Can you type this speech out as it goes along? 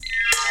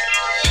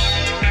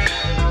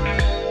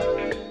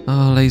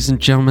Ladies and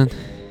gentlemen,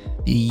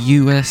 the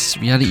US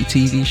reality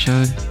TV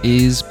show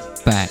is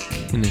back,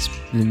 and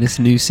this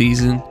new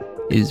season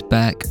is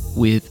back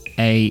with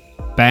a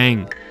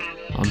bang.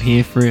 I'm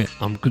here for it.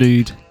 I'm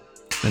glued.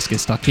 Let's get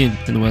stuck in.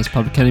 In the words of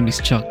Public Enemy's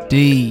Chuck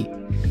D.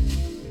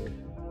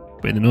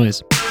 Bring the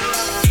noise.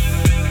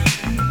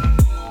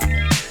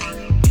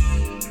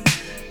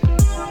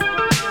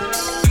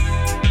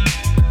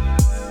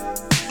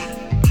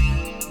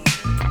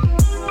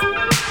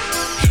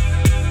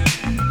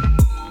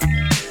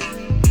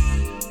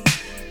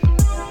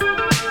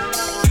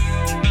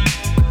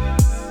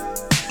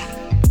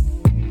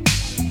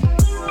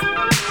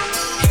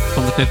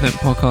 Fifth Ep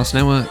Podcast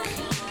Network.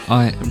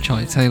 I am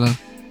Charlie Taylor,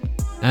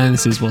 and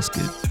this is What's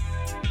Good.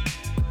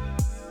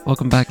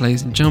 Welcome back,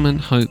 ladies and gentlemen.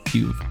 Hope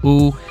you've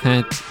all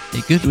had a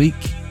good week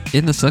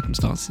in the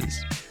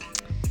circumstances.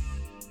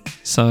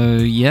 So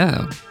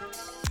yeah,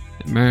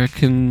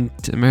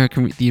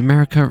 the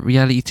America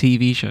reality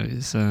TV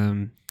shows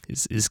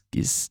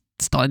is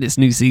starting its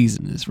new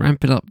season. It's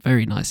ramping up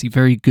very nicely.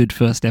 Very good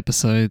first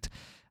episode.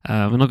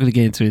 We're not going to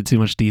get into it in too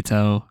much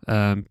detail.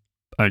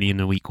 Only in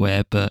a week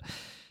where, but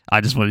I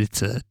just wanted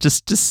to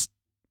just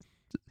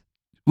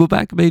we're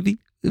back, baby.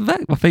 We're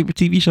back. My favourite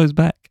TV show's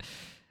back.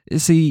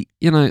 See,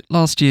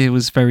 last year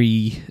was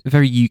very,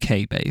 very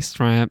UK based,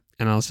 right?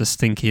 And I was just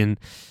thinking,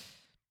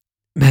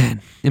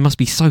 man, it must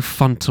be so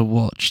fun to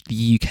watch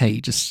the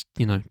UK just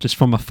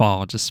from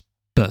afar, just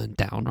burn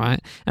down, right?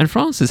 And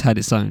France has had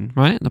its own,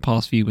 right, in the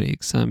past few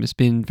weeks. It's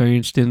been very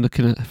interesting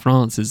looking at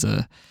France as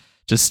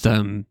just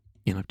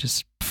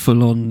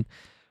full on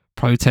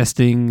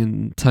protesting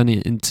and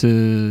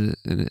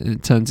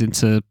it turns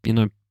into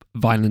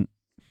violent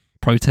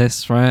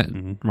protests, right,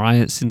 and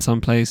riots in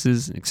some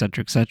places,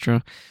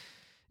 etc.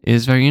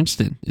 It's very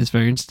interesting. It's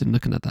very interesting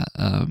looking at that.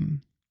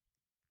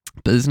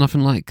 But there's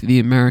nothing like the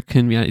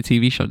American reality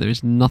TV show. There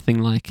is nothing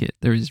like it.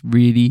 There is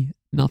really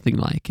nothing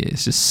like it.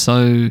 It's just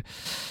so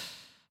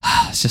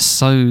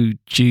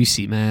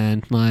juicy,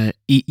 man. Like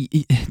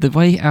the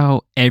way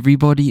how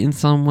everybody in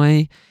some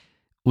way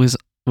was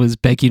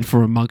begging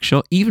for a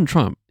mugshot. Even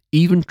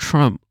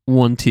Trump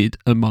wanted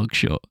a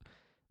mugshot.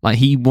 Like,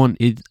 he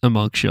wanted a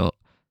mugshot.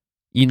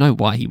 You know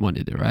why he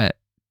wanted it, right?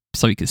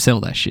 So he could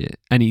sell that shit.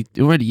 And he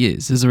already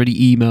is. There's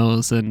already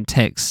emails and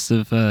texts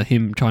of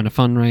him trying to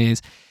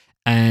fundraise.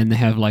 And they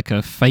have like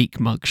a fake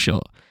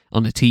mugshot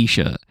on a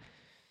t-shirt.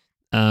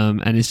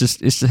 And it's just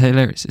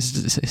hilarious.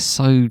 It's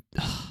so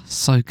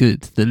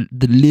good.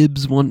 The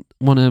libs want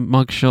a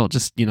mugshot,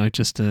 just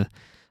to,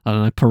 I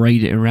don't know,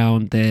 parade it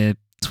around their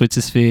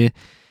Twitter sphere.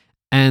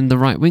 And the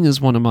right wingers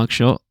want a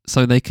mugshot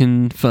so they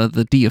can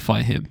further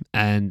deify him,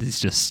 and it's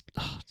just,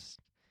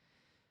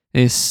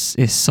 it's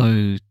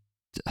so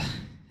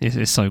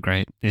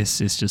great. It's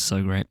just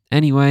so great.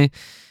 Anyway,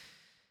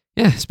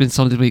 yeah, it's been a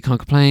solid week. Can't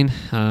complain.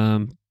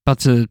 About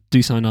to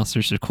do something after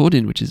this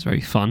recording, which is very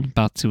fun.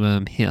 About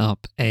to hit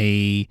up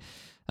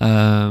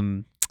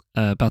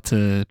about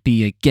to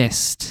be a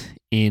guest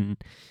in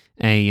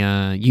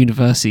a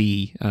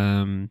university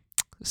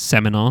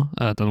seminar.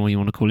 I don't know what you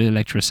want to call it, a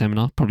lecture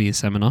seminar, probably a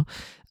seminar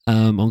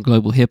on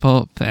global hip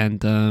hop.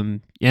 And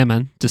yeah,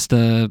 man, just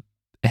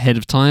ahead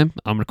of time.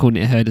 I'm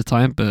recording it ahead of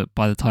time, but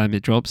by the time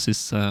it drops,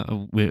 it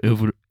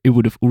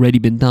would have already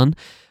been done.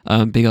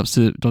 Big ups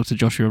to Dr.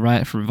 Joshua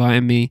Wright for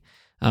inviting me.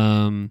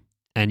 And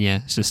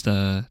yeah, it's just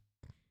that's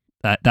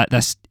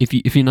if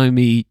you know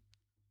me,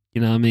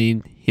 you know what I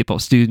mean, hip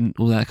hop student,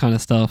 all that kind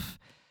of stuff.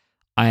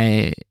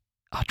 I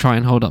try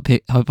and hold up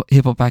hip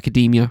hop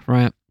academia,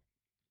 right?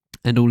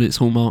 And all its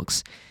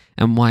hallmarks,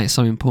 and why it's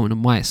so important,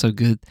 and why it's so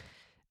good,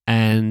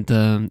 and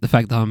the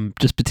fact that I'm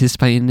just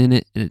participating in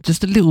it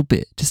just a little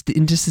bit, just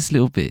this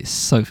little bit, is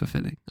so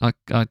fulfilling.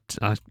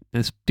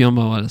 It's beyond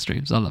my wildest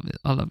dreams. I love it.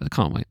 I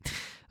can't wait.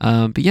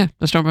 But yeah,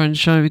 let's jump around the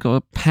show. We got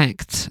a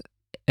packed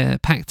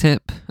ep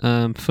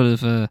full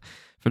of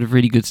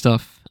really good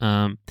stuff.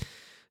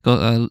 Got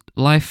a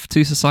Life,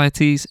 Two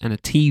Societies, and a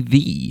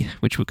TV,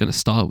 which we're going to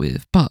start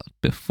with. But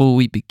before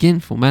we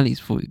begin,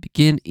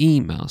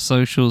 email,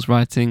 socials,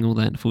 writing, all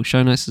that in the full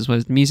show notes, as well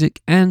as music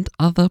and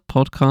other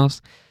podcasts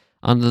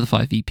under the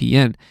 5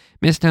 VPN.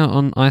 Missed out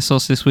on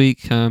iSauce this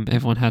week.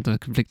 Everyone had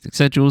conflicting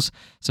schedules,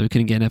 so we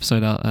couldn't get an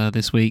episode out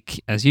this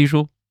week as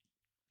usual.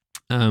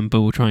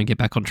 But we'll try and get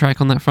back on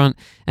track on that front.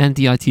 And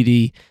the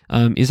ITD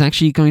is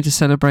actually going to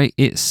celebrate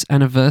its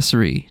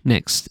anniversary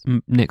next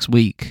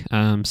week.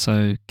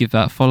 So give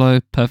that a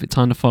follow. Perfect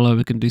time to follow.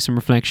 We're going to do some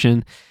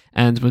reflection,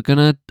 and we're going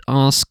to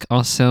ask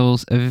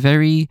ourselves a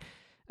very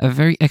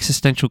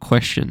existential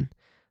question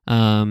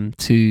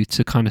to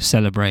kind of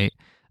celebrate.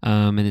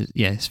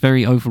 It's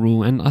very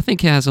overall, and I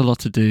think it has a lot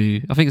to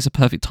do. I think it's a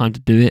perfect time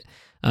to do it.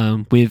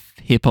 With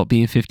hip hop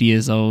being 50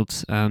 years old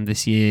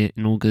this year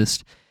in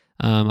August.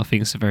 I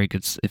think it's going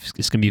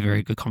to be a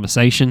very good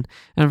conversation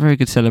and a very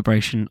good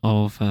celebration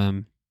of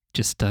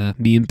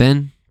me and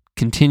Ben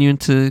continue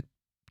to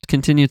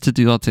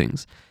do our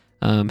things.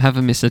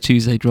 Haven't missed a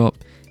Tuesday drop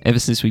ever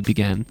since we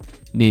began,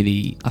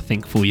 nearly, I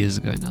think, 4 years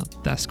ago now.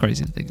 That's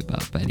crazy to think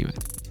about, but anyway.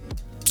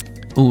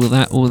 All of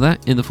that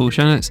in the full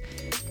show notes.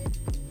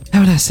 How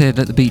would I said,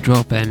 let the beat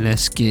drop and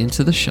let's get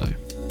into the show.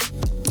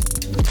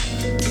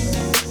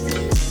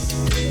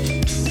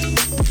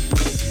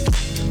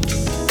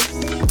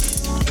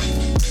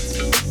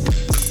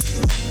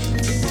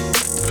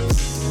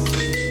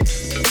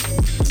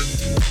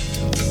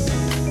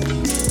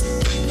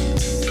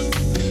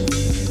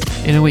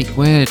 In a week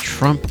where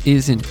Trump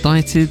is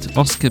indicted,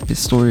 Oscar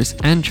Pistorius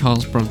and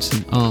Charles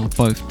Bronson are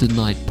both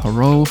denied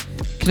parole,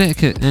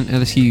 Connecticut and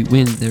LSU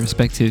win their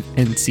respective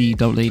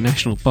NCAA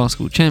National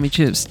Basketball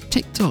Championships,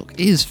 TikTok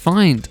is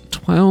fined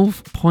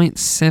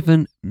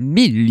 £12.7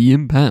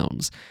 million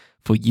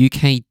for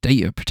UK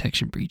data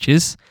protection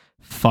breaches,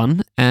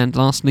 fun, and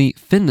lastly,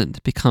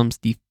 Finland becomes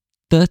the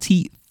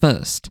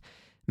 31st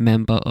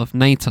member of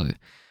NATO.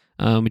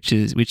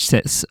 Which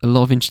sets a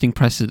lot of interesting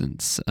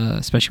precedents,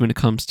 especially when it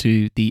comes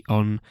to the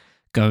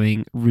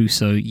ongoing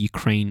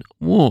Russo-Ukraine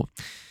war.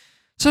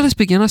 So let's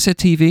begin. I said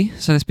TV,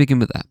 so let's begin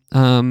with that.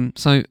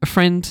 So a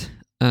friend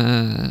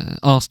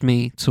asked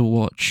me to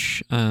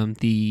watch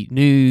the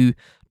new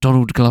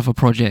Donald Glover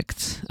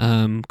project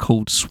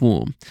called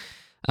Swarm.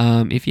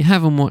 If you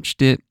haven't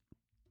watched it,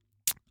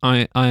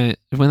 I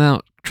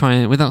without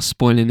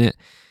spoiling it,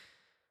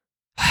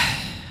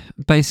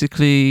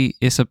 basically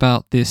it's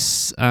about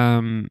this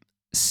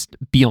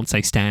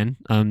Beyonce stan.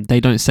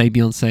 They don't say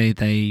Beyonce,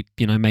 they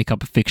make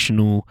up a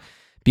fictional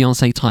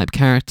Beyonce type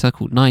character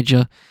called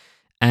Niger,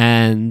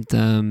 and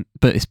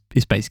but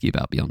it's basically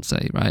about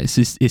Beyonce, right?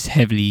 It's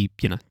heavily,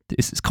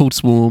 it's called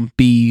Swarm,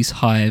 bees,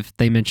 hive,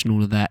 they mention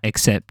all of that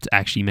except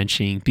actually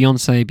mentioning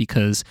Beyonce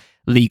because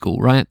legal,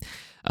 right?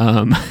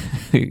 Don't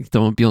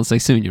want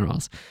Beyonce suing your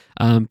ass.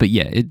 But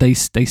yeah, they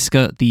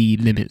skirt the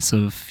limits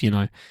of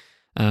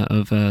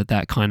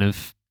that kind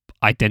of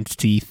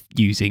identity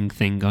using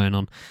thing going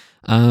on.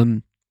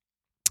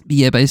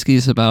 Yeah, basically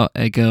it's about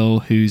a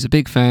girl who's a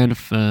big fan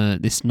of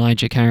this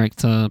Niger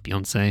character,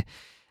 Beyonce,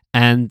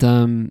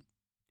 and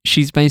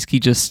she's basically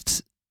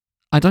just,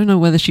 I don't know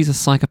whether she's a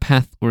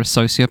psychopath or a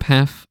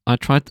sociopath. I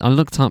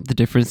looked up the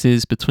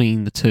differences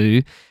between the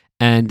two,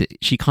 and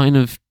she kind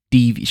of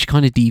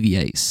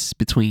deviates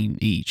between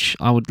each.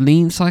 I would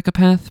lean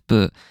psychopath,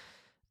 but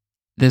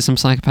there's some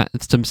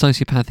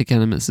sociopathic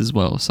elements as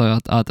well, so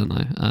I don't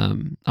know.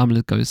 I'm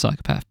gonna go with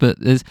psychopath, but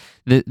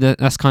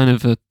that's kind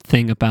of a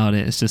thing about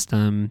it. It's just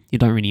you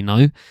don't really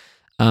know.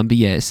 But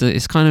yeah,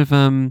 it's kind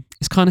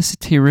of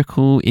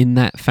satirical in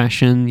that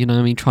fashion.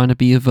 Trying to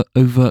be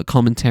overt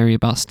commentary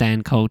about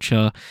stan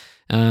culture,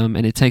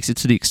 and it takes it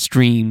to the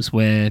extremes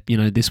where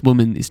this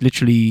woman is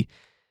literally,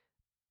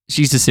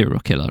 she's a serial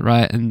killer,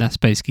 right? And that's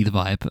basically the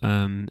vibe.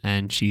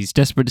 And she's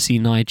desperate to see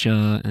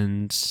Niger,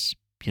 and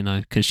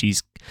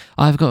because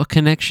I've got a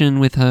connection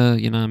with her,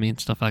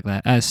 stuff like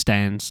that, as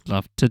stans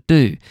love to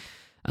do.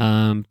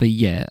 But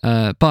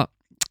yeah, but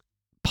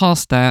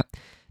past that,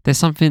 there's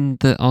something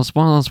that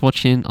while I was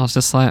watching, I was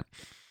just like,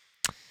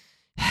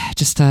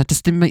 just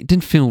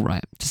didn't feel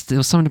right. There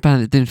was something about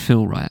it that didn't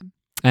feel right.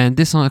 And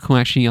this article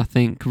actually, I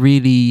think,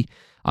 really,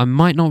 I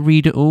might not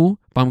read it all,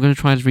 but I'm going to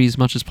try to read as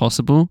much as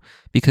possible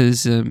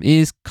because it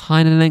is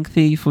kind of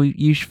lengthy for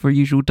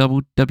usual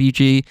double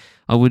WG.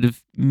 I would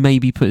have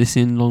maybe put this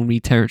in long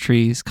read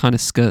territories, kind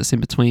of skirts in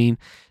between.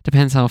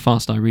 Depends how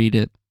fast I read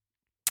it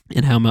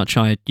and how much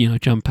I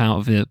jump out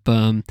of it.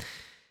 But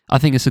I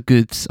think it's a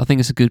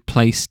good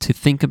place to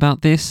think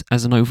about this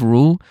as an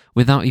overall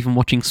without even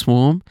watching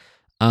Swarm.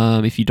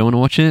 If you don't want to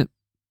watch it,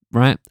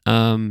 right?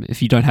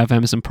 If you don't have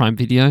Amazon Prime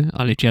Video,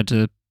 I literally had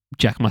to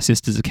jack my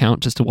sister's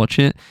account just to watch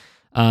it.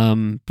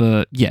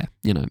 But yeah,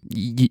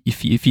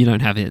 if you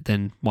don't have it,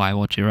 then why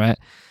watch it, right?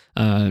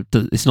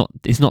 It's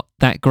not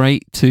that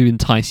great to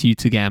entice you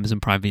to get Amazon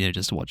Prime Video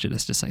just to watch it.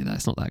 Let's just say that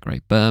it's not that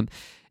great. But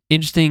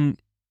interesting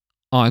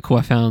article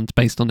I found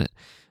based on it.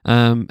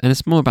 And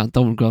it's more about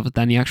Donald Glover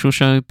than the actual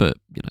show, but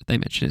they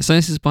mention it. So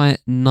this is by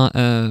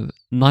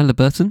Nyla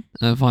Burton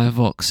via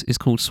Vox. It's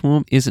called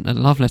Swarm Isn't a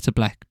Love Letter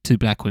to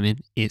Black Women,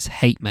 It's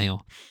Hate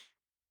Mail.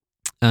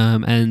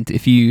 And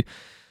if you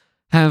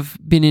have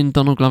been in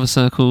Donald Glover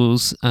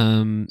circles,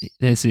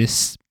 there's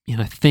this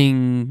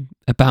thing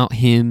about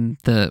him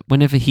that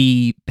whenever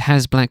he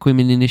has black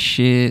women in his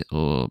shit,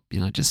 or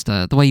just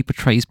the way he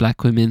portrays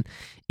black women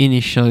in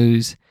his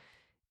shows,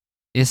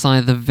 it's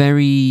either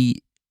very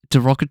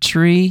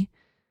derogatory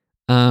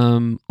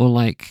or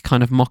like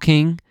kind of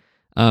mocking,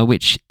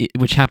 which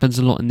happens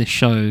a lot in this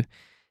show.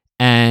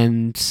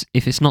 And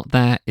if it's not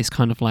that, it's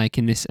kind of like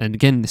in this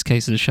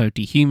case of the show,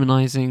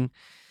 dehumanizing.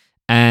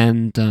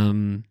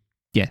 And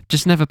yeah,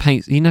 just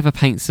he never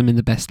paints them in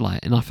the best light,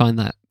 and I find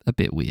that a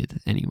bit weird.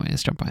 Anyway,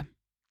 let's jump by.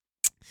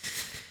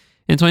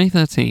 In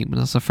 2013, when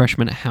I was a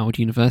freshman at Howard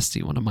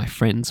University, one of my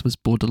friends was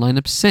borderline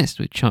obsessed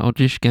with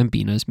Childish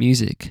Gambino's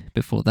music.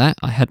 Before that,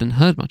 I hadn't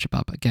heard much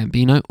about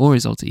Gambino or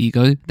his alter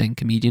ego, then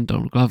comedian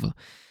Donald Glover.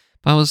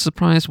 But I was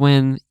surprised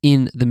when,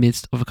 in the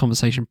midst of a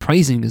conversation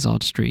praising his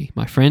artistry,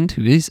 my friend,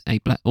 who is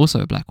also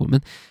a black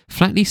woman,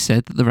 flatly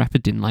said that the rapper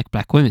didn't like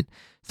black women.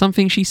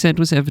 Something she said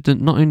was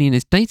evident not only in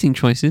his dating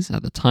choices,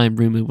 at the time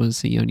rumoured was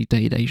he only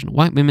dated Asian or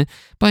white women,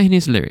 but in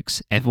his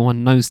lyrics.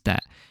 Everyone knows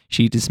that.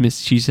 She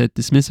said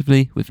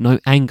dismissively, with no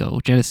anger or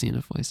jealousy in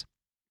her voice.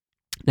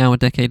 Now, a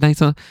decade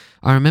later,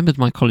 I remembered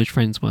my college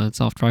friend's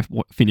words after I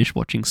finished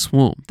watching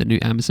Swarm, the new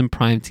Amazon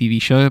Prime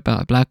TV show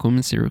about a black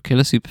woman serial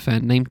killer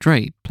superfan named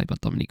Dre, played by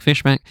Dominique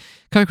Fishback,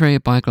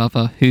 co-created by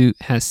Glover, who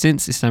has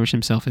since established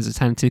himself as a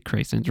talented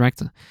creator and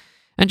director.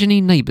 And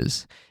Janine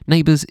Neighbours.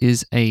 Neighbours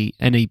is a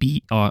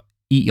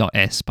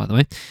N-A-B-R-E-R-S, by the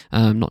way,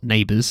 not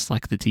Neighbours,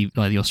 like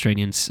the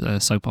Australian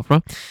soap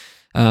opera.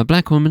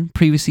 Black woman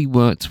previously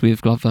worked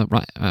with Glover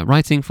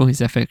writing for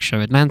his FX show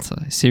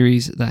Atlanta, a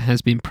series that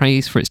has been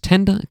praised for its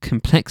tender,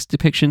 complex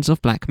depictions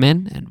of black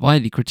men and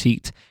widely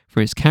critiqued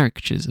for its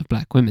caricatures of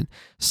black women.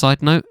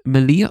 Side note,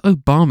 Malia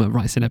Obama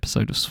writes an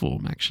episode of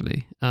Swarm,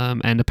 actually,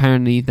 and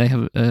apparently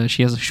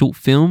she has a short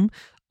film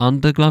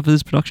under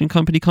Glover's production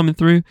company coming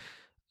through,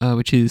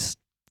 which is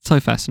so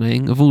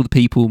fascinating. Of all the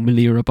people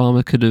Malia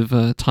Obama could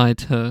have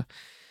tied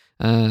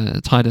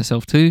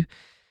herself to,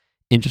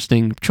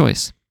 interesting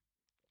choice.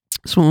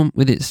 Swarm,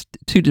 with its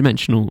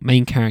two-dimensional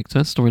main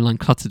character, storyline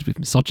cluttered with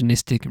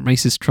misogynistic and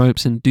racist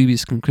tropes and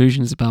dubious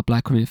conclusions about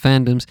black women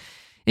fandoms,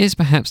 is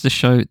perhaps the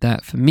show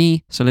that, for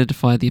me,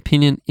 solidified the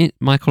opinion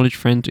my college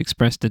friend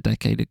expressed a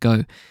decade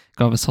ago.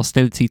 Glover's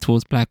hostility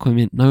towards black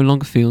women no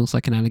longer feels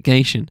like an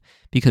allegation,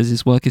 because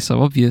his work is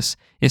so obvious,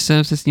 it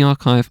serves as the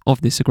archive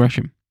of this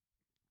aggression.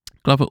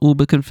 Glover all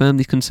but confirmed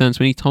these concerns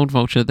when he told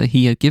Vulture that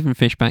he had given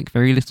Fishback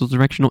very little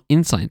direction or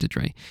insight into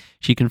Dre.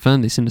 She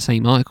confirmed this in the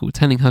same article,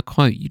 telling her,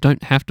 quote, "You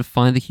don't have to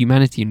find the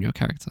humanity in your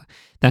character.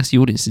 That's the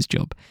audience's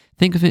job.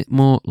 Think of it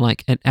more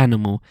like an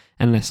animal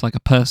and less like a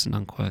person,"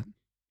 unquote.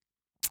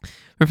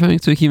 Referring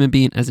to a human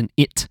being as an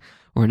it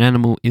or an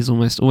animal is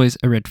almost always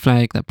a red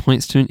flag that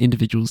points to an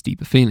individual's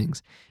deeper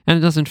feelings. And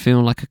it doesn't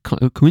feel like a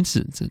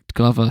coincidence that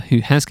Glover, who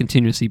has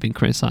continuously been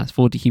criticised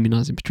for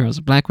dehumanising portrayals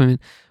of black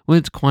women,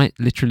 would quite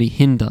literally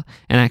hinder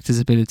an actor's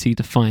ability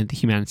to find the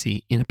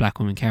humanity in a black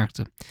woman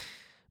character.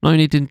 Not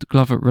only did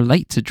Glover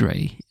relate to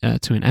Dre,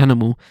 to an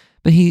animal,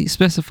 but he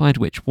specified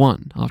which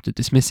one. After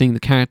dismissing the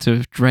character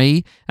of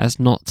Dre as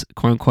not,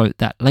 quote-unquote,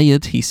 that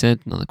layered, he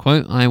said, another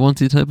quote, "I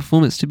wanted her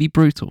performance to be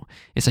brutal.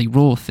 It's a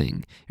raw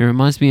thing. It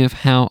reminds me of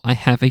how I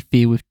have a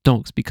fear with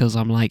dogs, because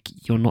I'm like,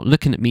 you're not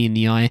looking at me in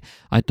the eye.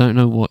 I don't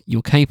know what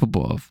you're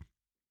capable of."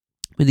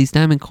 With these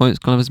damning quotes,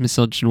 Glover's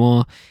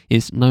misogynoir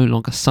is no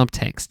longer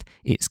subtext,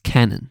 it's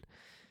canon.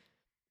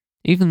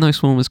 Even though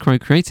Swarm was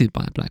co-created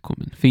by a black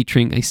woman,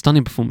 featuring a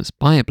stunning performance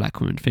by a black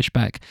woman,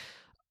 Fishback,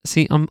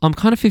 see, I'm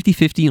kind of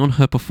 50-50 on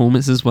her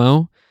performance as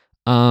well.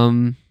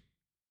 I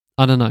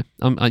don't know.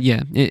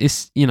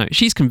 It's, you know,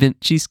 she's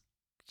convincing.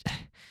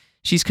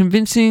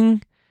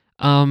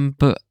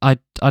 But I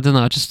don't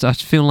know. I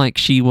feel like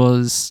she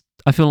was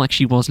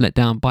let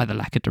down by the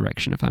lack of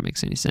direction, if that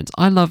makes any sense.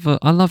 I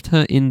loved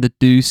her in The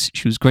Deuce.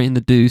 She was great in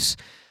The Deuce.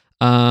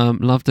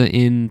 Loved her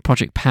in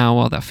Project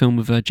Power, that film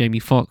with Jamie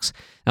Foxx.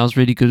 That was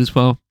really good as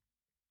well.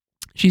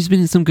 She's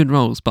been in some good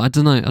roles, but I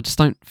don't know. I just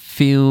don't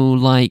feel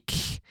like.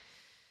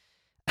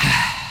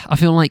 I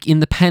feel like in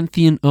the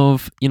pantheon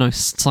of, you know,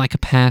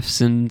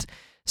 psychopaths and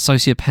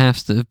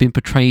sociopaths that have been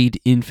portrayed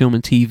in film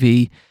and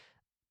TV,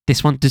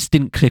 this one just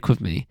didn't click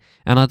with me.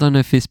 And I don't know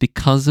if it's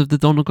because of the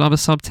Donald Glover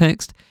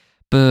subtext,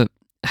 but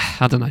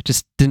I don't know, it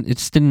just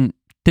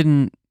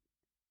didn't.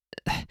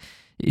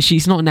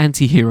 She's not an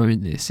anti-hero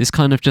in this. It's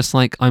kind of just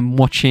like I'm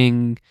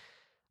watching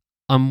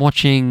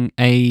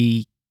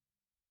a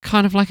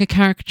kind of like a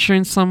caricature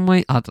in some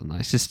way. I don't know.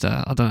 It's just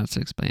I don't know how to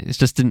explain it. It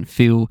just didn't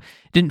feel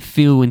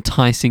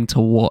enticing to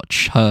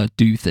watch her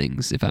do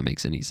things, if that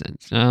makes any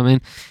sense. You know what I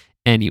mean?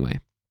 Anyway.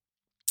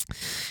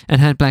 And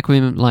had black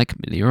women like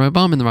Malia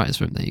Obama in the writer's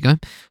room. There you go.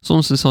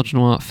 Swarm's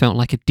misogynoir felt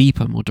like a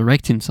deeper, more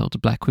direct insult to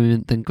black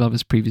women than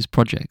Glover's previous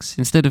projects.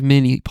 Instead of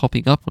merely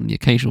popping up on the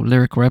occasional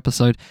lyric or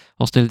episode,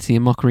 hostility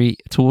and mockery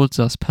towards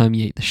us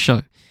permeate the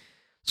show.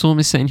 Swarm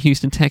is set in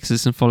Houston,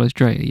 Texas, and follows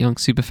Dre, a young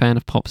superfan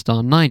of pop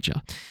star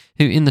Niger,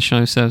 who in the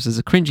show serves as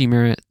a cringy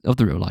mirror of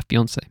the real-life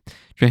Beyonce.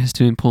 Dre has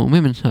two important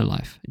women in her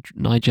life,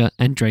 Niger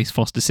and Dre's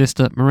foster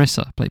sister,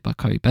 Marissa, played by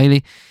Chloe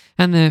Bailey,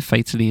 and they're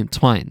fatally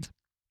intertwined.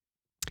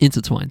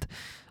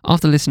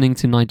 After listening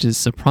to Niger's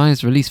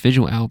surprise release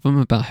visual album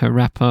about her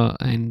rapper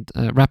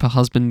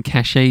husband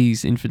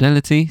Cachet's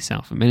infidelity,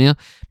 sound familiar,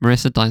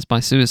 Marissa dies by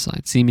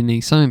suicide, seemingly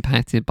so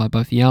impacted by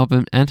both the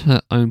album and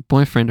her own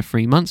boyfriend of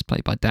 3 months,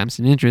 played by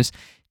Damson Idris,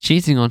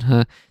 cheating on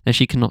her that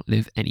she cannot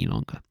live any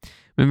longer.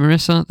 With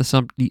Marissa,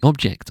 the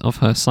object of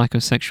her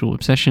psychosexual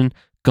obsession,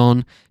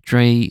 gone,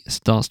 Dre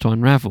starts to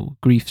unravel.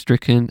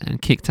 Grief-stricken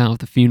and kicked out of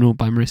the funeral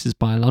by Marissa's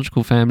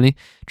biological family,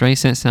 Dre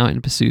sets out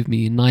in pursuit of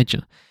me and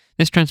Niger.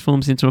 This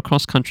transforms into a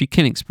cross-country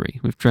killing spree,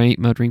 with Dre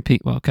murdering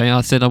people. Well, okay,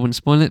 I said I wouldn't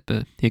spoil it,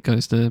 but here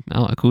goes the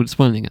article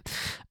spoiling it.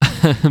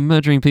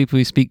 Murdering people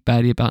who speak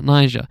badly about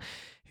Niger.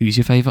 Who's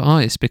your favourite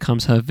artist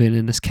becomes her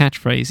villainous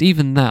catchphrase.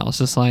 Even that, I was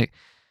just like,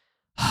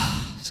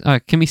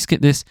 can we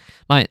skip this?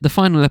 Like, the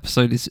final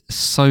episode is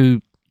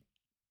so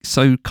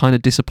kind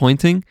of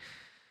disappointing.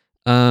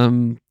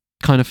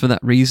 kind of for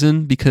that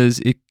reason, because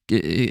it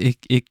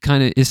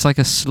kind of, it's like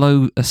a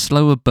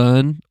slower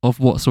burn of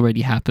what's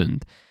already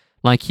happened.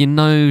 Like,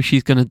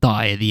 she's gonna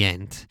die at the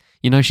end.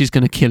 She's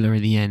gonna kill her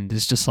at the end.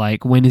 It's just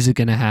like, when is it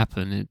gonna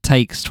happen? It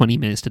takes 20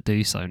 minutes to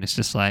do so, and it's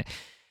just like,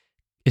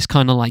 it's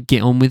kind of like,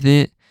 get on with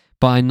it.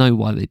 But I know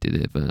why they did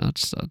it, but I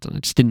don't know,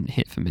 it just didn't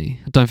hit for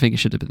me. I don't think it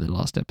should have been the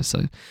last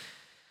episode.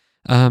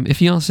 If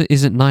the answer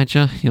isn't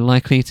Niger, you're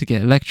likely to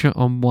get a lecture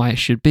on why it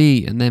should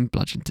be, and then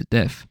bludgeoned to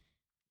death.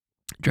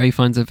 Dre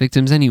finds her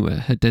victims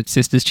anywhere: her dead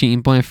sister's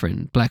cheating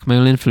boyfriend,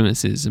 blackmail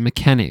influences, and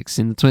mechanics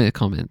in the Twitter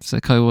comments,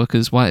 her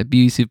co-worker's white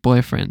abusive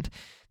boyfriend,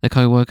 the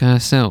co-worker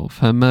herself.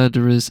 Her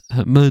murders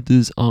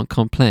aren't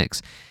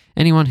complex.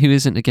 Anyone who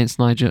isn't against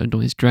Niger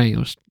annoys Dre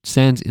or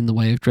stands in the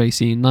way of Dre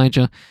seeing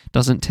Niger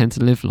doesn't tend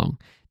to live long.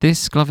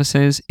 This, Glover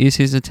says, is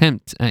his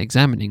attempt at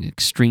examining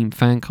extreme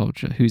fan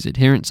culture, whose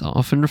adherents are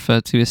often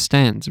referred to as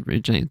stans,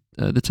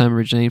 the term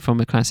originating from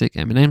a classic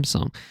Eminem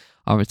song.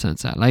 I'll return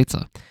to that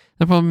later.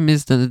 The problem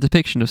is that the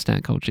depiction of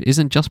stan culture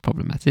isn't just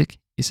problematic,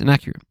 it's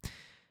inaccurate.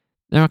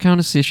 There are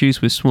countless issues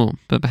with Swarm,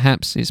 but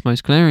perhaps its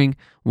most glaring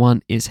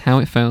one is how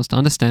it fails to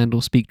understand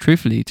or speak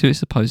truthfully to its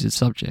supposed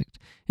subject,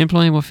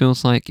 employing what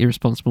feels like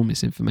irresponsible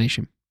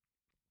misinformation.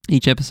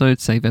 Each episode,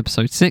 save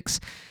episode 6,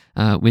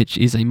 which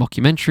is a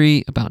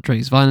mockumentary about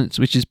Dre's violence,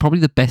 which is probably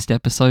the best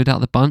episode out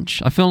of the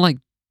bunch. I feel like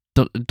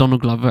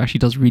Donald Glover actually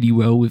does really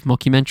well with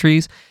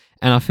mockumentaries,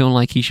 and I feel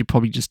like he should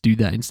probably just do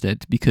that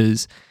instead,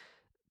 because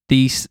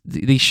these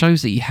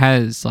shows that he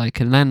has, like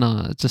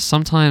Atlanta, just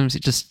sometimes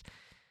it just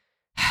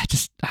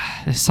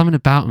there's something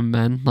about him,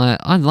 man. Like,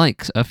 I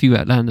like a few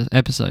Atlanta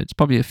episodes,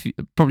 probably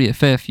a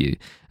fair few.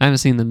 I haven't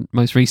seen the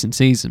most recent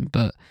season,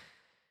 but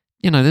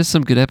there's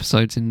some good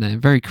episodes in there,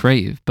 very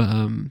creative, but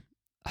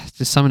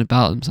there's something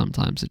about them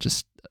sometimes that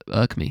just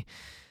irk me.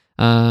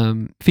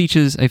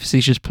 Features a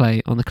facetious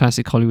play on the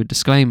classic Hollywood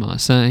disclaimer,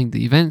 asserting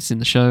the events in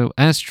the show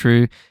as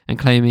true and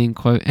claiming,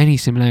 quote, any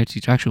similarity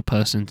to actual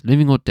persons,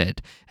 living or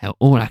dead, how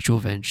all actual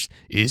events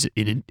is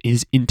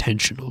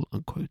intentional,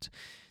 unquote.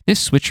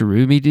 This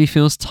switcheroo immediately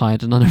feels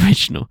tired and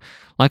unoriginal,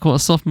 like what a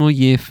sophomore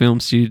year film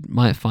student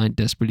might find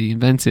desperately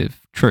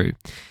inventive. True.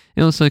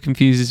 It also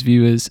confuses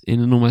viewers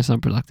in an almost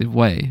unproductive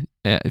way.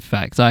 In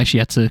fact, I actually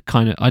had to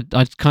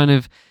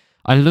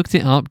I looked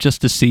it up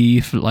just to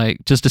see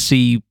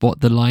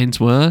what the lines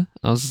were.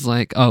 I was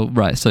like, oh,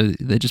 right, so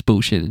they're just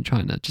bullshit and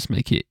trying to just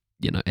make it,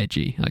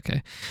 edgy.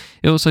 Okay.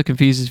 It also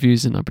confuses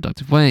viewers in an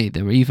unproductive way.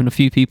 There were even a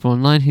few people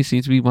online who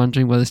seem to be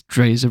wondering whether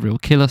Dre is a real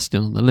killer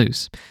still on the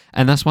loose.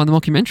 And that's why the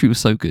mockumentary was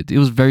so good. It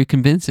was very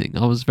convincing.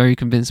 I was very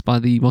convinced by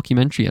the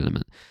mockumentary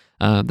element.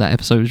 That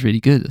episode was really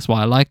good. That's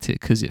why I liked it,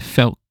 because it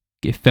felt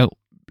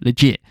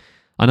legit.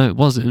 I know it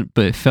wasn't,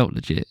 but it felt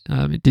legit.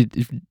 It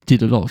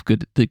did a lot of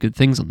good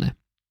things on there.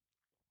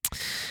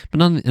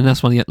 But and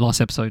that's why the last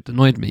episode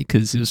annoyed me,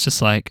 because it was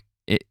just like,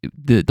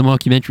 the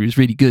mockumentary was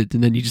really good,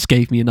 and then you just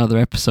gave me another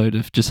episode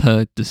of just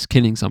her just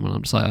killing someone.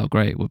 I'm just like, oh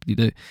great, what did you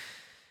do?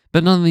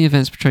 But none of the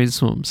events portrayed in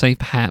Swarm, save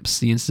perhaps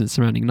the incidents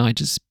surrounding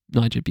Niger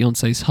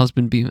Beyonce's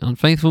husband being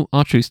unfaithful,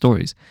 are true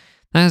stories.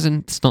 That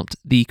hasn't stopped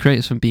the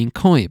creators from being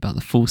coy about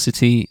the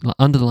falsity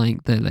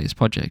underlying their latest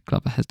project.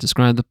 Glover has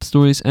described the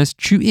stories as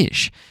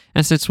true-ish,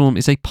 and said Swarm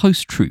is a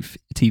post-truth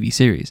TV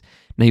series.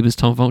 Neighbours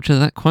told Vulture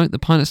that, quote, the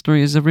pilot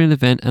story is a real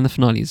event and the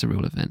finale is a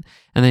real event,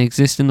 and they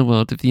exist in the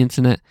world of the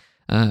internet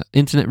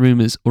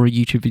rumours or a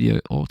YouTube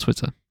video or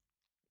Twitter,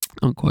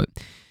 unquote.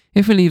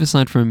 If we leave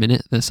aside for a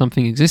minute that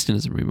something existing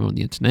as a rumour on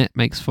the internet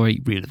makes for a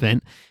real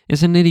event,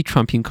 it's a nearly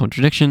Trumpian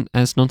contradiction,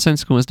 as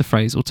nonsensical as the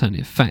phrase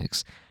alternative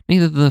facts.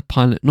 Neither the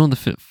pilot nor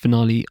the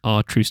finale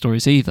are true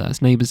stories either,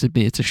 as neighbours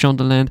admitted to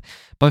Shondaland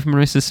both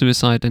Marissa's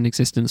suicide and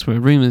existence were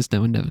rumours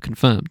that were never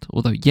confirmed.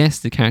 Although yes,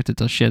 the character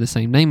does share the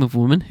same name of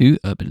woman who,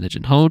 urban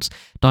legend holds,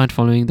 died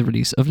following the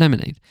release of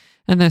Lemonade.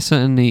 And there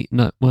certainly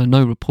were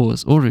no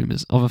reports or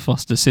rumours of a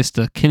foster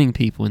sister killing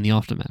people in the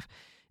aftermath.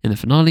 In the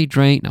finale,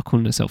 Dre, now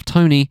calling herself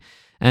Tony,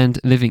 and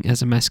living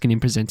as a masculine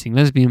presenting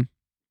lesbian,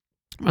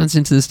 runs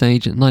into the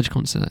stage at a Niger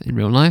concert. In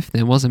real life,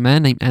 there was a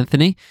man named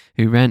Anthony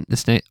who ran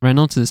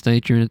onto the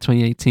stage during a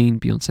 2018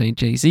 Beyonce and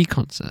Jay-Z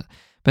concert,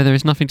 but there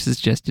is nothing to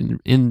suggest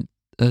in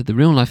the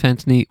real life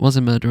Anthony was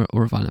a murderer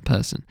or a violent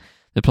person.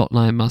 The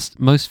plotline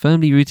most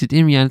firmly rooted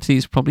in reality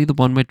is probably the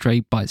one where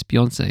Dre bites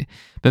Beyonce,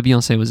 but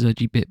Beyonce was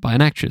allegedly bit by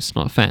an actress,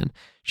 not a fan.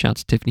 Shout out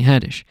to Tiffany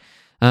Haddish.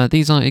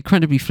 These are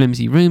incredibly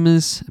flimsy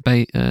rumours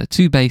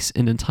to base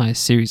an entire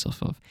series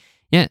off of.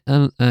 Yet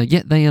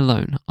they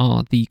alone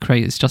are the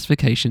creators'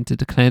 justification to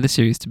declare the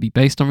series to be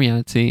based on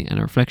reality and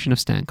a reflection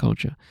of stan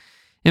culture.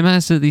 It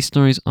matters that these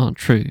stories aren't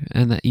true,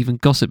 and that even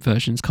gossip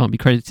versions can't be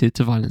credited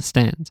to violent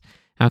stans.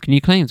 How can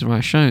you claim to write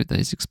a show that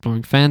is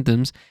exploring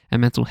fandoms and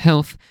mental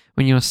health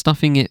when you are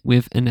stuffing it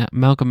with an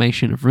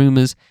amalgamation of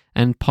rumours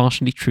and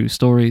partially true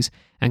stories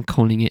and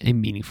calling it a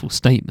meaningful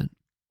statement?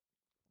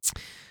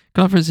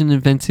 Glover is an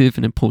inventive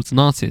and important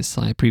artist.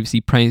 I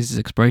previously praised his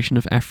exploration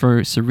of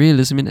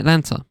Afro-surrealism in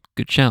Atlanta.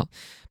 Good shout.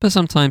 But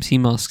sometimes he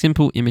masks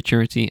simple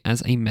immaturity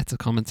as a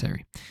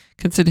meta-commentary.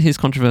 Consider his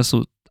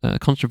controversial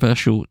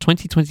controversial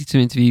 2022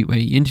 interview where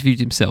he interviewed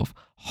himself.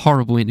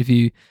 Horrible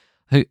interview.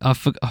 I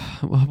forgot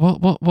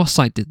what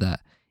site did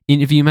that?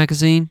 Interview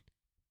magazine.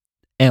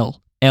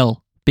 L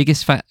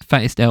biggest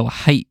fattest L.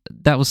 Hate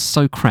that was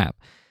so crap.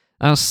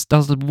 That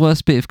was the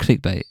worst bit of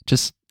clickbait.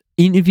 Just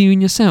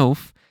interviewing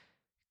yourself.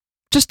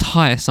 Just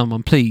hire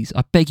someone, please.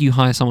 I beg you,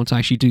 hire someone to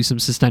actually do some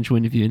substantial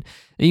interviewing.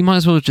 You might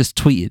as well have just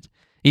tweeted.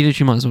 You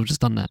literally might as well have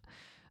just done that.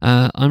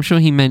 I'm sure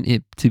he meant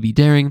it to be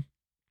daring.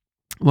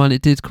 While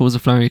it did cause a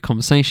flurry of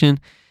conversation,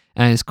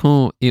 at its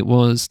core, it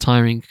was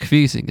tiring and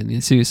confusing, and the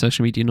ensuing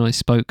social media noise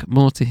spoke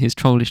more to his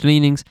trollish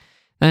leanings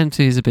than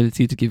to his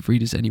ability to give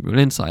readers any real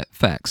insight.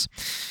 Facts.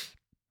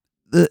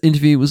 The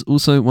interview was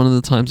also one of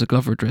the times that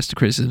Glover addressed the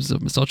criticisms of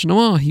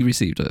misogynoir he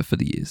received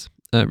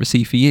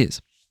for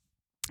years.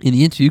 In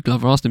the interview,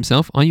 Glover asked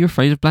himself, "Are you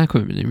afraid of black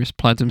women?" And he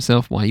replied to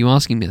himself, "Why are you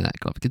asking me that?"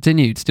 Glover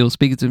continued, still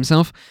speaking to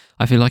himself,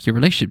 "I feel like your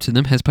relationship to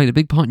them has played a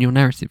big part in your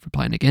narrative."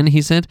 Replying again,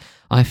 he said,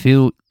 "I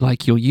feel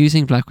like you're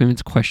using black women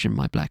to question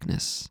my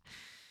blackness."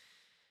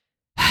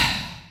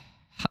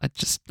 I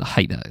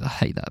hate that. I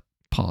hate that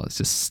part. It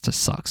just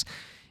sucks.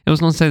 It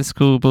was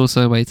nonsensical, but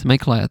also a way to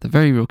make light of the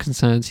very real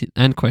concerns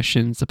and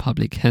questions the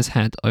public has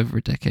had over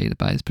a decade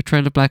about his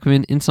portrayal of black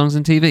women in songs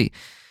and TV.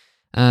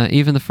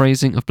 Even the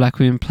phrasing of black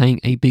women playing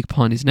a big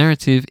part in his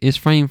narrative is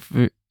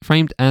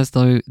framed as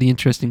though the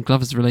interest in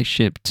Glover's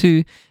relationship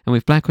to and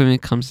with black women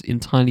comes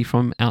entirely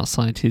from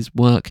outside his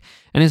work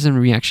and is a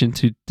reaction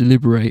to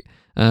deliberate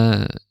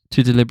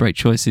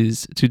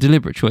choices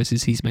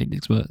he's made in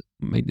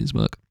his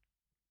work.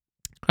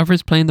 Glover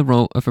is playing the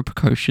role of a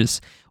precocious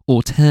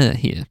auteur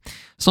here,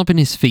 stomping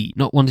his feet,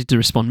 not wanting to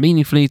respond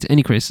meaningfully to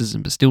any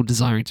criticism, but still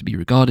desiring to be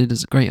regarded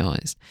as a great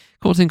artist,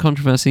 caught in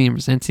controversy and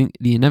resenting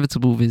the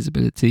inevitable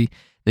visibility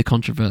the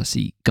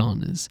controversy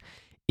garners.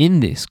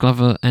 In this,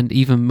 Glover and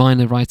even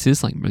minor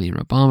writers like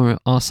Michelle Obama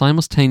are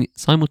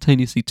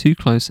simultaneously too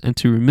close and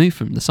too removed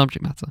from the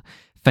subject matter,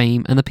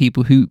 fame, and the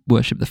people who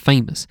worship the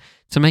famous,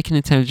 to make an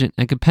intelligent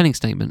and compelling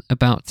statement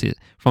about it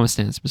from a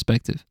stan's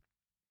perspective.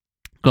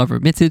 Glover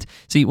admitted,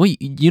 you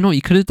know what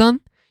you could have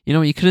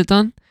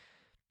done?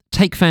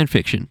 Take fan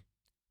fiction.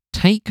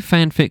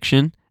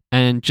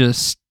 And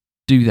just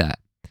do that.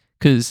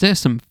 Because there's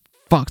some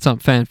fucked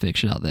up fan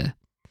fiction out there.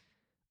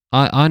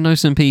 I know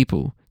some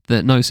people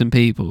that know some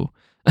people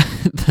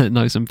that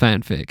know some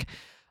fanfic.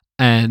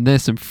 And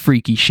there's some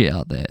freaky shit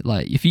out there.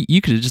 Like, if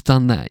you could have just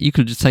done that. You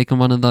could have just taken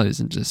one of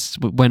those and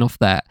just went off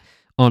that.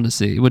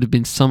 Honestly, it would have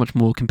been so much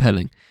more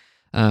compelling.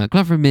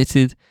 Glover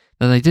admitted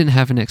that they didn't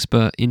have an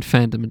expert in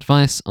fandom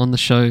advice on the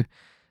show.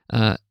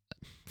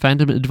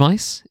 Fandom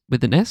advice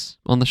with an S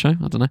on the show,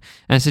 I don't know,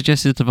 and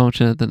suggested to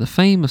Vulture that the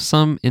fame of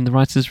some in the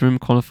writer's room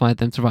qualified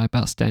them to write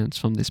about stans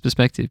from this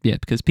perspective. Yeah,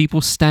 because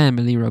people stan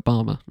Michelle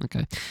Obama.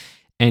 Okay.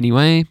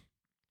 Anyway,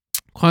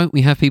 quote,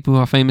 "We have people who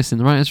are famous in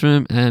the writer's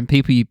room and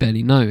people you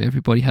barely know.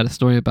 Everybody had a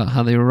story about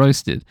how they were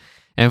roasted.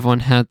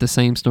 Everyone had the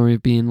same story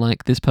of being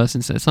like, this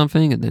person said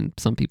something and then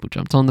some people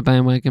jumped on the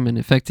bandwagon and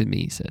it affected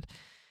me," he said.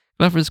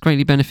 Glover has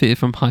greatly benefited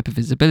from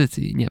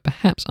hypervisibility and yet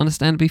perhaps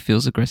understandably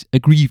feels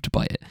aggrieved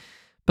by it.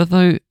 But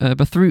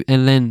through a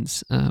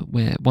lens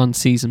where one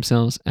sees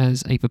themselves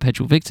as a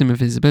perpetual victim of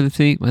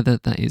visibility, whether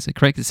that is a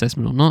correct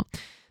assessment or not,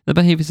 the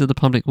behaviours of the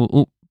public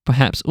will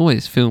perhaps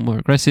always feel more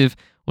aggressive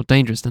or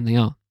dangerous than they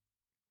are.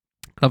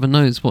 Glover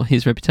knows what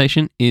his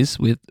reputation is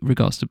with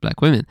regards to black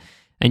women,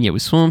 and yet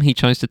with Swarm he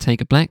chose to take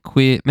a black,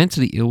 queer,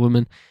 mentally ill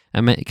woman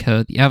and make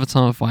her the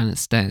avatar of violent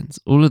stands.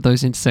 All of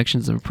those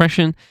intersections of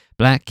oppression,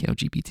 black,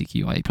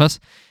 LGBTQIA+,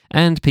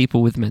 and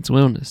people with mental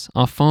illness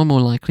are far more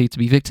likely to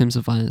be victims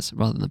of violence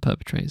rather than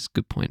perpetrators.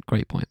 Good point,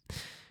 great point.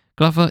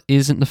 Glover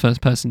isn't the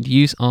first person to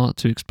use art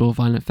to explore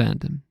violent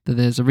fandom, but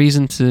there's a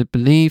reason to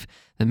believe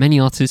that many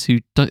artists who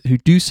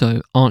do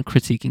so aren't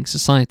critiquing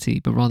society,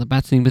 but rather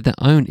battling with their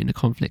own inner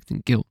conflict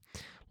and guilt.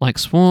 Like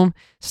Swarm,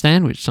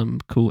 Stan, which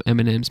some call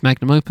Eminem's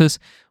magnum opus,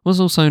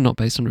 was also not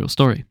based on a real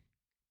story.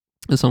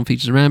 The song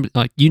features around,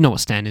 like, you know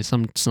what Stan is,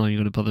 I'm just not even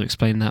going to bother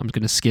explaining that. I'm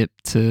going to skip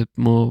to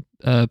more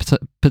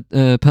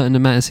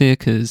pertinent matters here,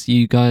 because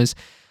you guys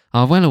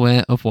are well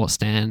aware of what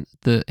Stan,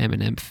 the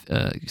Eminem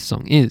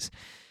song, is.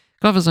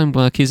 Glover's own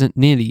work isn't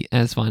nearly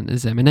as violent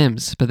as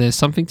Eminem's, but there's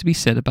something to be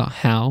said about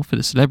how, for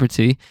the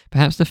celebrity,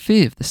 perhaps the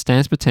fear of the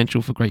Stan's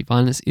potential for great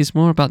violence is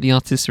more about the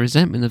artist's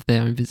resentment of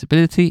their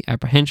invisibility,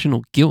 apprehension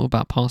or guilt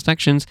about past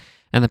actions,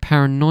 and the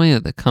paranoia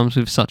that comes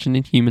with such an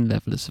inhuman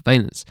level of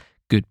surveillance.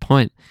 Good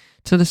point.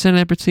 So the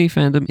celebrity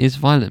fandom is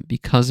violent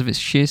because of its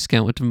sheer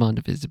scale and demand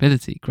of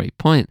visibility. Great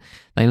point.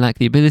 They lack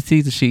the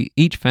ability to see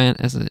each fan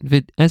as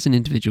an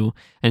individual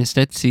and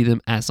instead see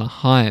them as a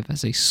hive,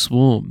 as a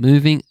swarm,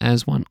 moving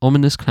as one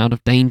ominous cloud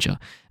of danger.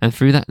 And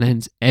through that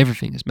lens,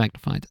 everything is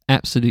magnified.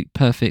 Absolute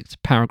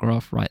perfect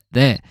paragraph right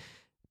there.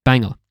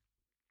 Banger.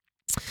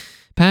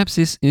 Perhaps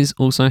this is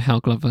also how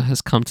Glover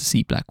has come to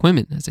see black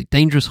women, as a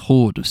dangerous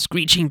horde of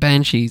screeching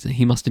banshees that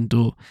he must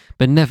endure,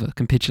 but never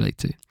capitulate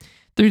to.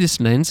 Through this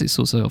lens, it's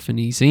also often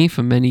easy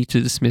for many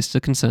to dismiss the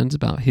concerns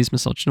about his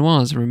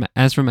misogynoir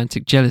as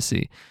romantic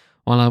jealousy.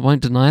 While I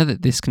won't deny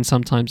that this can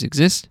sometimes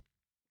exist,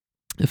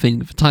 A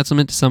feeling of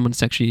entitlement to someone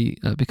sexually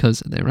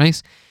because of their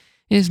race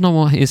is not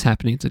what is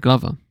happening to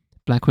Glover.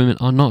 Black women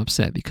are not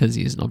upset because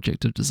he is an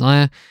object of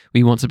desire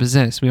we want to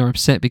possess. We are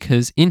upset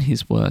because in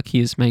his work he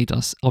has made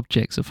us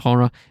objects of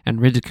horror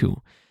and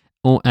ridicule,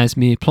 or as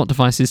mere plot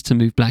devices to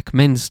move black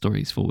men's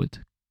stories forward.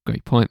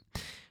 Great point.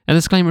 A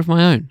disclaimer of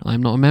my own. I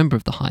am not a member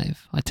of the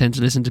Hive. I tend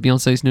to listen to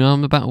Beyonce's new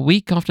album about a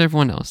week after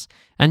everyone else,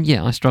 and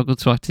yet I struggled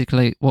to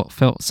articulate what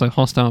felt so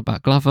hostile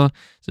about Glover,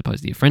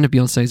 supposedly a friend of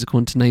Beyonce's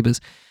according to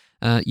neighbours,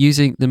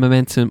 using the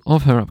momentum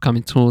of her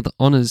upcoming tour that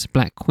honours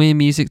black queer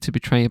music to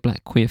portray a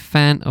black queer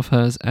fan of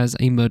hers as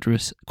a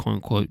murderous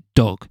quote-unquote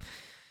dog.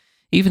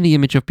 Even the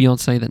image of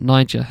Beyonce that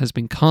Niger has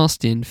been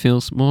cast in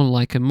feels more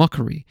like a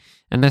mockery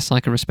and less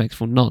like a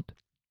respectful nod.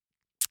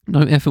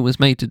 No effort was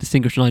made to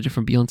distinguish Niger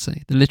from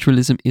Beyonce. The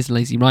literalism is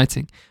lazy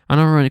writing, and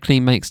ironically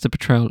makes the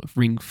portrayal of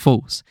Ring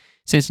false,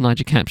 since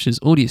Niger captures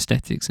all the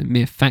aesthetics and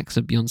mere facts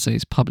of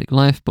Beyonce's public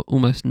life, but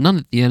almost none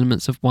of the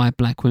elements of why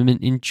black women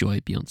enjoy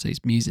Beyonce's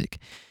music.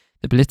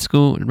 The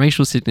political and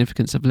racial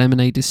significance of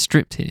Lemonade is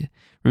stripped here,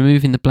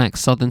 removing the black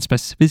southern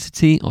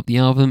specificity of the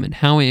album and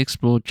how it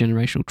explored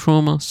generational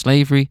trauma,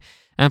 slavery,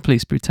 and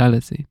police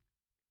brutality.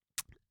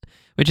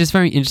 Which is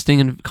very interesting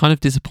and kind of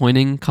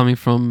disappointing coming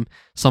from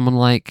someone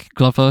like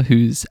Glover,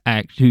 who's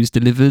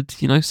delivered,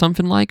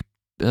 something like,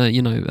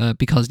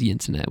 Because the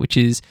Internet, which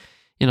is,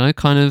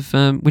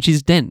 which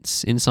is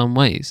dense in some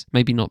ways.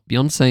 Maybe not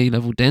Beyonce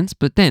level dense,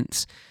 but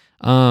dense.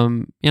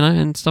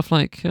 And stuff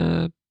like,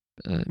 fucking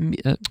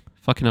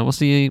hell, what's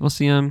the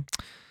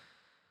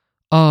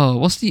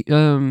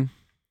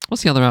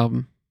other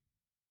album?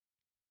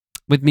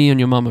 With Me and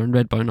Your Mama and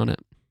Redbone on it.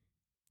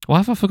 Why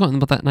have I forgotten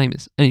what that name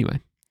is? Anyway.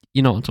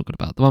 You know what I'm talking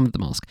about, the one with the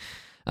mask,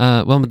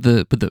 one with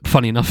the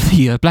funny enough,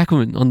 the black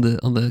woman on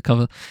the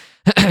cover.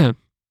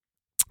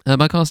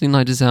 By casting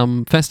Niger's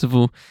album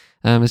Festival,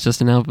 it's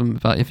just an album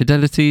about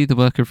infidelity. The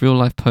work of real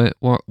life poet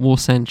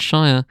Warsan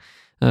Shire,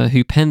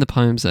 who penned the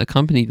poems that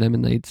accompanied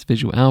Lemonade's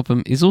visual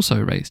album, is also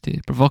erased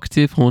here.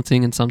 Provocative,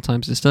 haunting, and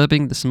sometimes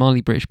disturbing, the Somali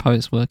British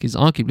poet's work is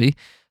arguably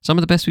some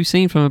of the best we've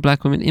seen from a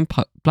black woman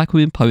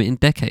poet in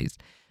decades,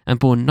 and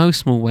bore no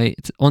small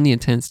weight on the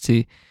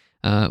intensity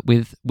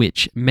with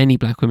which many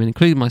black women,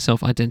 including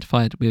myself,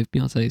 identified with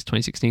Beyonce's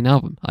 2016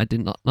 album. I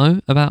did not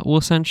know about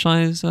Warsan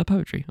Shire's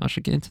poetry. I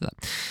should get into that.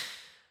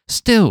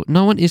 Still,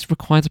 no one is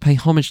required to pay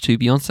homage to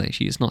Beyonce.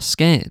 She is not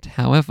scared.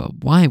 However,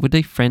 why would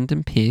a friend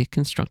and peer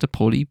construct a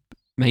poorly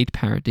made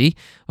parody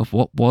of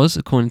what was,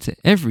 according to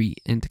every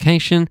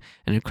indication,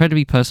 an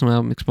incredibly personal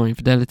album exploring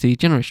fidelity,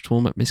 generational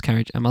trauma,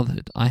 miscarriage, and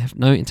motherhood? I have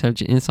no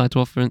intelligent insight to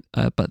offer,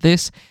 but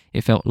this,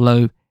 it felt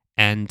low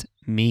and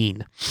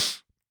mean.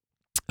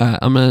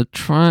 I'm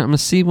gonna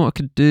see what I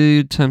could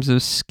do in terms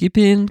of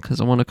skipping, because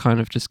I want to kind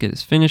of just get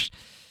this finished.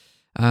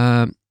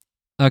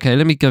 Okay,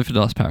 let me go for the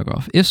last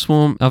paragraph. If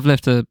Swarm, I've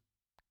left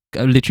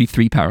literally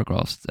 3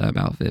 paragraphs out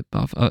of it,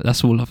 but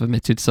that's all I've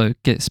omitted, so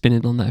get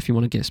spinning on that if you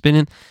want to get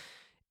spinning.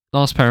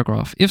 Last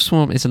paragraph. If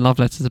Swarm is a love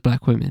letter to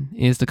black women,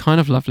 it is the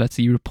kind of love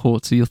letter you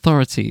report to the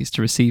authorities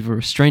to receive a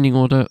restraining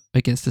order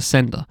against the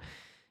sender.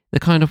 The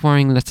kind of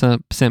worrying letter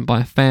sent by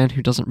a fan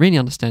who doesn't really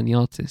understand the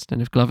artist,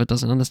 and if Glover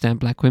doesn't understand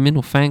black women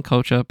or fan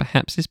culture,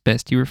 perhaps it's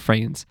best he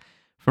refrains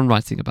from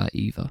writing about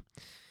either.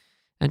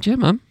 And yeah,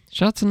 man,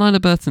 shout out to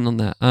Nyla Burton on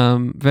that.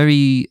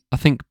 Very, I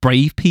think,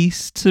 brave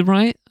piece to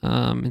write,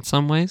 in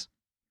some ways.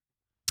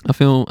 I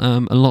feel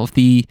a lot of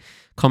the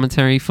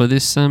commentary for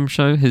this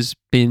show has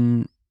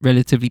been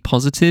relatively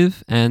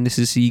positive, and this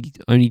is the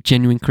only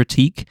genuine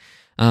critique.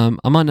 I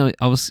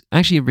was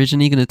actually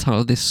originally going to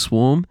title this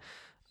Swarm,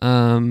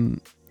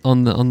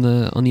 on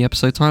the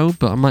episode title,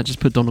 but I might just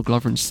put Donald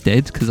Glover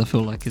instead, because I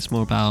feel like it's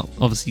more about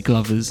obviously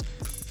Glover's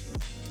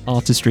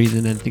artistry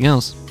than anything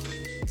else.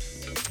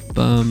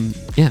 But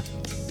yeah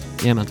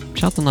man,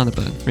 shout out to Nyla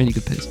Burn, really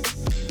good piece.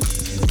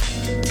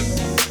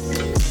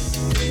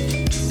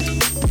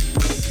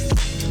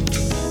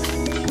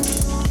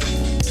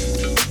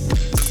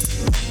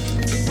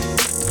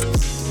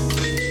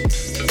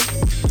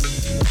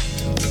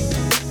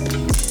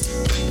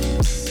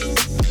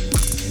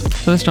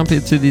 So let's jump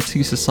into the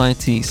 2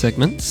 society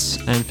segments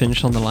and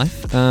finish on the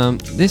life.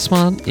 This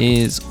one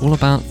is all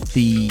about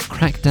the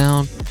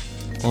crackdown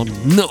on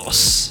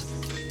NOS,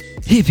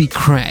 hippie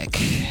crack,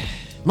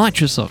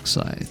 nitrous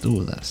oxide, all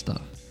of that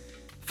stuff.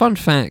 Fun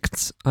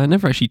fact, I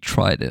never actually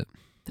tried it,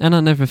 and I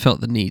never felt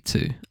the need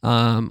to.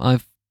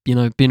 I've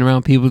been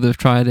around people that have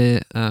tried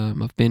it.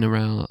 I've been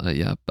around,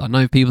 I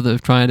know people that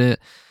have tried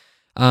it.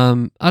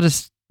 I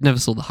just never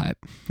saw the hype.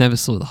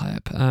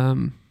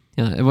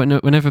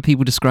 Whenever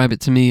people describe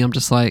it to me, I'm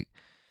just like,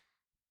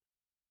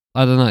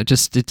 I don't know, it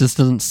just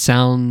doesn't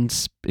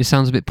sound, it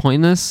sounds a bit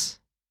pointless,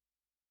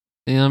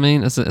 you know what I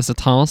mean, as a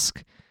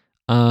task.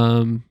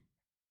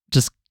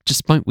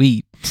 Just smoke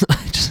weed.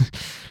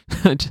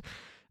 It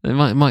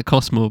might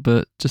cost more,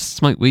 but just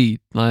smoke weed,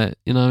 like,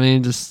 you know what I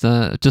mean, just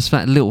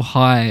that little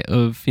high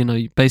of,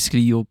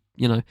 basically your,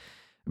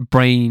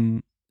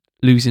 brain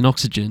losing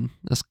oxygen.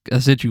 That's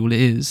essentially all it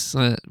is.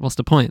 What's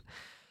the point?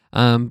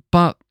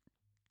 But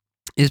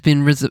it's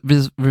been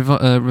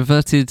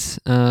reverted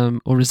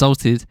or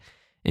resulted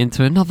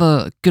into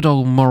another good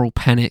old moral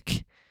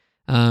panic,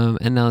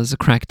 and now there's a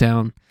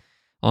crackdown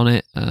on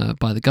it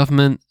by the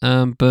government.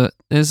 But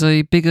there's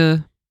a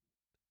bigger,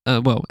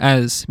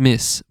 as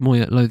Miss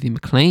Moya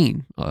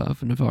Lothian-McLean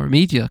of Novara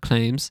Media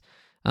claims,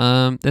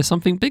 there's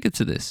something bigger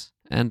to this,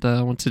 and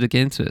I wanted to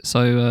get into it.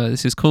 So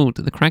this is called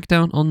 "The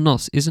Crackdown on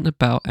NOS Isn't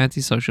About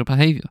Antisocial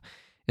Behaviour;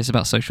 It's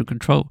About Social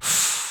Control."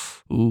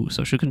 Ooh,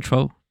 social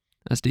control.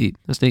 That's deep.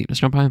 Let's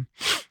jump home.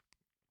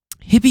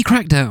 "Hippie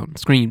crackdown,"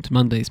 screamed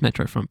Monday's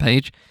Metro front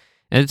page.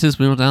 Editors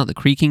wheeled out the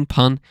creaking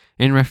pun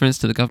in reference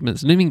to the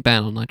government's looming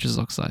ban on nitrous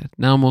oxide,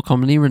 now more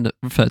commonly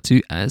referred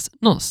to as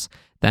NOS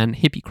than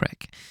hippie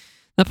crack.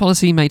 The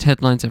policy made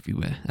headlines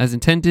everywhere, as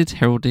intended,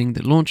 heralding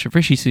the launch of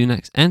Rishi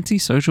Sunak's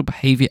Anti-Social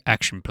Behaviour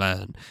Action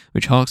Plan,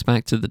 which harks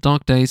back to the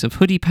dark days of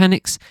hoodie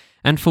panics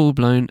and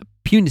full-blown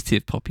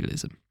punitive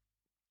populism.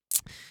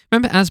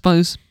 Remember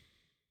ASBOs?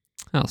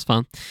 That was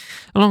fun.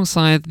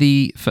 Alongside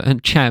the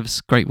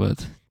chavs, great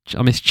word.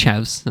 I miss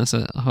chavs.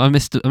 I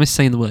miss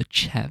saying the word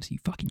chavs. You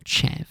fucking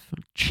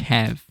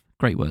chav.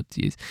 Great word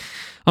to use.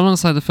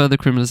 Alongside the further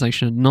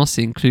criminalisation of NOS,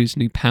 it includes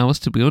new powers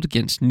to wield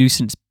against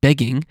nuisance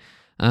begging,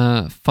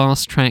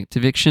 fast-tracked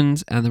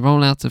evictions, and the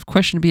rollout of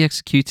questionably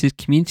executed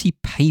community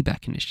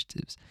payback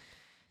initiatives.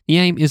 The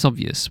aim is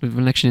obvious. With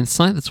election in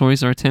sight, the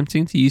Tories are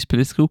attempting to use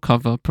political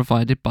cover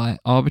provided by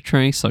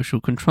arbitrary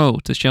social control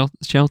to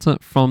shelter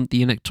from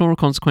the electoral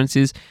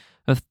consequences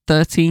of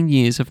 13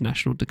 years of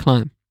national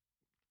decline.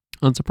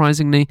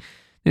 Unsurprisingly,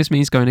 this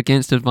means going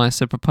against advice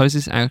that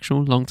proposes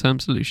actual long-term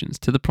solutions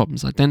to the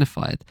problems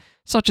identified,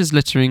 such as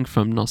littering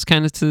from NOS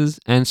canisters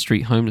and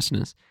street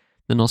homelessness.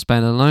 The NOS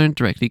ban alone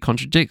directly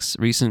contradicts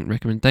recent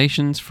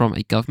recommendations from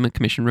a government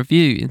commission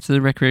review into the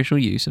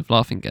recreational use of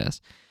laughing gas.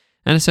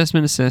 An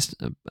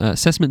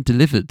assessment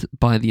delivered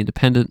by the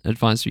Independent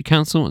Advisory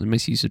Council on the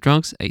Misuse of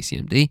Drugs,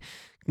 ACMD,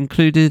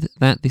 concluded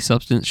that the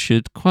substance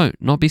should, quote,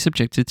 not be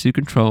subjected to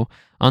control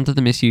under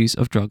the Misuse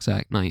of Drugs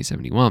Act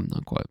 1971,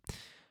 unquote.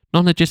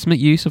 Non-legitimate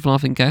use of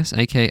laughing gas,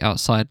 aka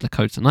outside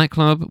Lakota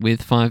nightclub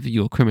with 5 of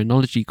your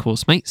criminology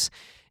course mates,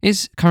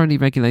 is currently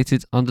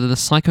regulated under the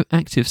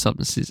Psychoactive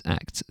Substances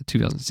Act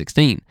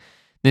 2016.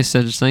 This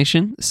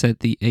legislation, said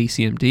the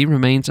ACMD,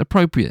 remains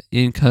appropriate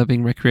in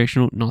curbing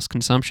recreational NOS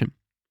consumption.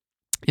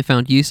 It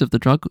found use of the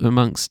drug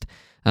among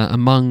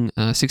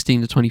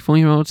 16 to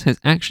 24-year-olds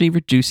has actually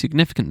reduced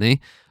significantly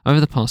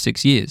over the past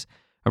 6 years.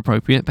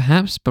 Appropriate,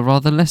 perhaps, but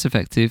rather less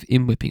effective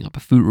in whipping up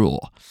a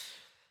furore.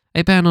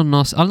 A ban on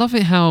NOS. I love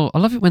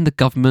it when the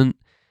government,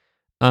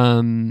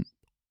 a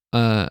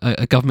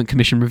government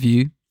commission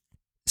review,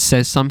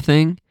 says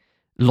something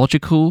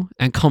logical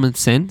and common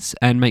sense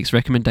and makes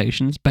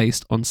recommendations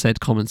based on said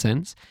common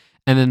sense,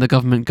 and then the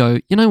government go,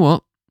 you know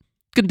what,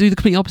 gonna do the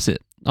complete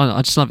opposite.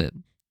 I just love it.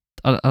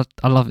 I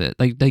love it.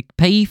 They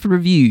pay for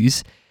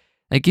reviews.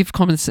 They're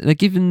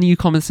giving you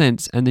common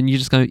sense, and then you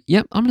just go,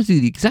 yep, I'm going to do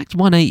the exact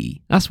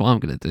 180. That's what I'm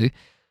going to do.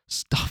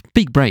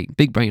 Big brain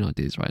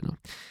ideas right now.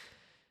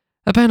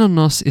 A ban on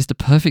NOS is the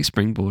perfect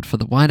springboard for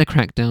the wider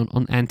crackdown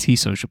on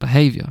antisocial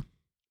behaviour.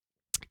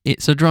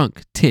 It's a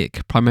drug,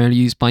 tick, primarily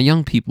used by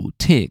young people,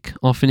 tick,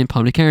 often in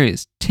public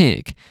areas,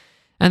 tick.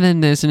 And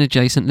then there's an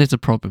adjacent litter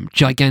problem,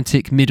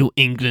 gigantic Middle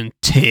England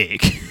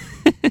tick.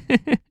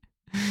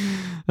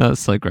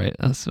 That's so great.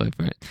 That's so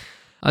great.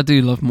 I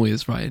do love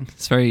Moya's writing.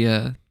 It's very,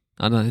 I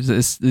don't know.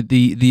 It's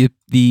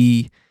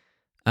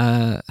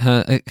her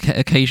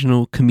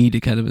occasional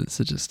comedic elements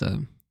are just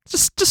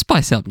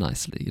spice it up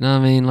nicely. You know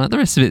what I mean? Like the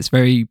rest of it's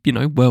very,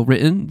 well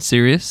written,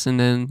 serious, and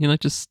then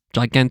just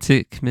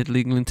gigantic Middle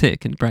England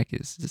tick in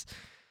brackets.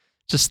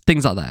 Just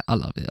things like that. I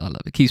love it.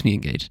 It keeps me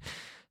engaged.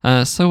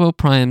 So well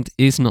primed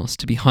is NOS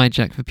to be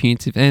hijacked for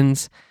punitive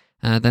ends.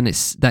 Then it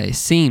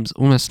seems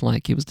almost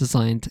like it was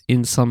designed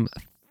in some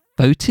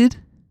voted,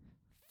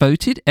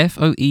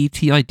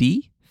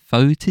 F-O-E-T-I-D,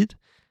 voted.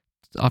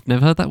 I've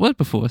never heard that word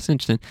before. It's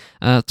interesting.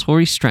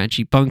 Tory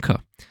strategy bunker.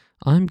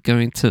 I'm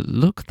going to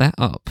look that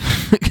up.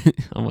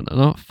 I want to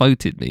know what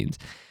voted means.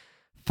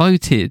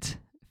 Voted,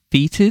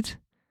 feted.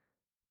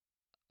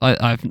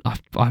 I've.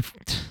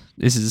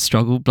 This is a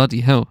struggle.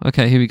 Bloody hell.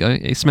 Okay, here we go.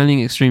 It's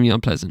smelling extremely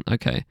unpleasant.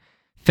 Okay,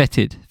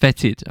 fetid.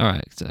 All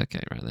right.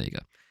 Okay, right there you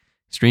go.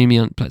 Extremely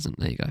unpleasant.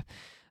 There you go.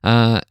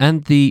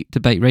 And the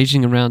debate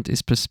raging around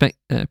is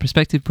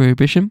prospective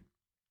prohibition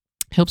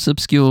helps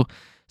obscure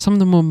some of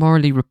the more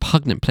morally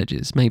repugnant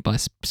pledges made by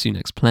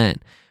Sunak's plan,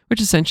 which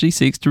essentially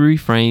seeks to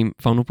reframe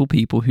vulnerable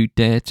people who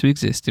dare to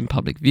exist in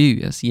public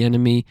view as the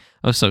enemy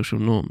of social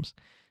norms.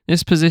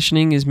 This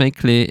positioning is made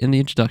clear in the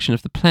introduction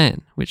of the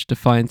plan, which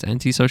defines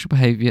antisocial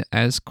behaviour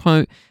as,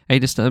 quote, a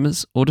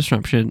disturbance or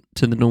disruption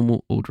to the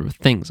normal order of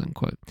things,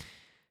 unquote.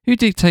 Who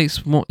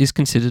dictates what is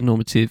considered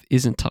normative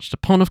isn't touched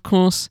upon, of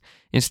course.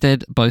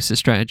 Instead, boasts a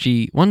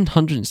strategy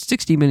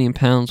 £160 million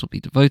will be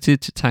devoted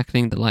to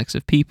tackling the likes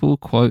of people,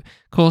 quote,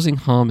 causing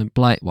harm and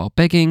blight while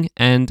begging,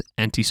 and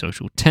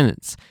antisocial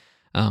tenants,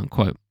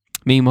 unquote.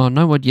 Meanwhile,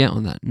 no word yet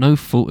on that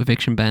no-fault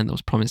eviction ban that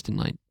was promised in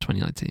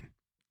 2019.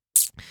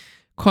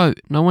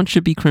 Quote, "No one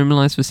should be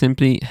criminalised for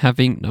simply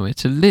having nowhere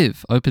to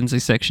live," opens a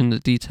section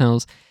that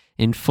details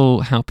in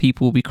full how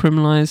people will be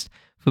criminalised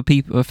for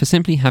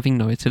simply having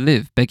nowhere to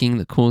live, begging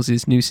that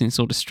causes nuisance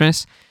or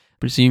distress.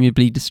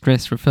 Presumably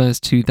distress refers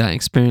to that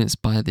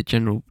experienced by the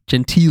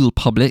genteel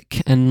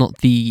public and not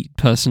the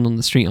person on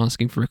the street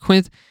asking for a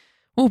quid,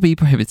 will be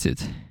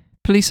prohibited.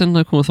 Police and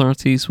local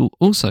authorities will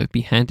also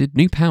be handed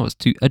new powers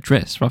to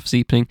address rough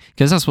sleeping,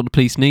 because that's what the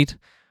police need.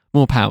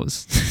 More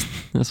powers.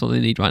 That's what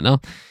they need right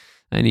now.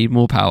 They need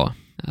more power.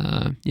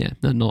 And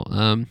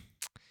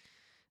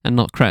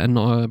not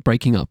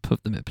breaking up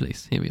of the Met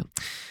Police. Here we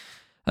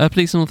are.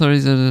 Police and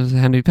authorities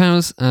hand new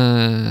powers,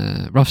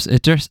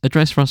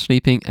 address rough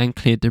sleeping and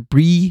clear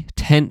debris,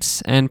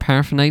 tents, and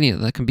paraphernalia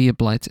that can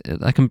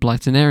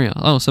blight an area.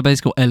 Oh, so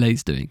basically what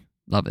LA's doing.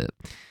 Love it.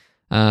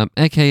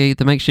 AKA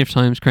the makeshift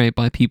homes created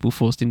by people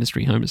forced into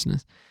street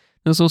homelessness.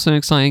 There's also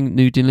exciting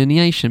new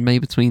delineation made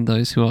between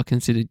those who are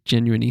considered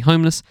genuinely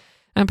homeless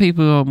and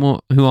people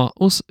who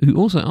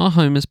also are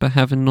homeless but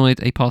have annoyed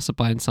a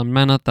passerby in some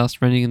manner,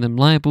 thus rendering them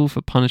liable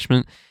for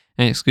punishment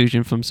and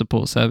exclusion from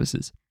support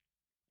services.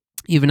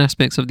 Even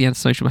aspects of the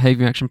Antisocial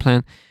Behaviour Action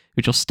Plan,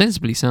 which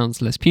ostensibly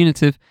sounds less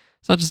punitive,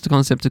 such as the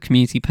concept of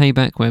community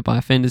payback, whereby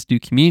offenders do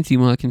community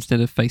work instead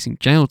of facing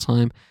jail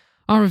time,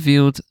 are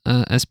revealed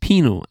as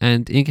penal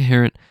and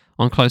incoherent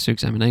on closer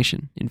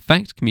examination. In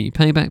fact, community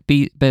payback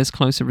bears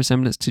closer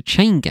resemblance to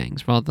chain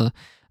gangs rather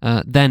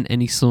than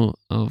any sort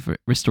of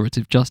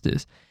restorative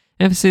justice.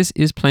 Emphasis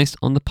is placed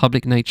on the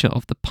public nature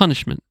of the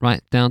punishment,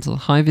 right down to the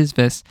high-vis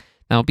vest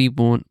that will be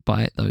worn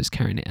by those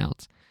carrying it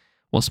out.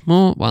 What's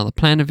more, while the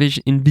plan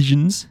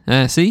envisions,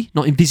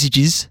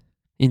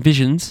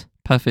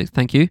 perfect,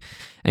 thank you,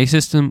 a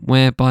system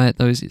whereby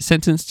those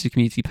sentenced to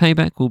community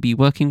payback will be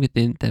working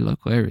within their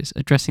local areas,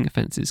 addressing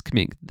offences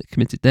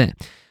committed there,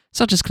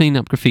 such as cleaning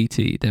up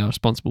graffiti they are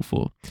responsible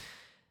for.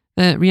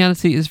 The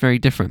reality is very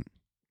different.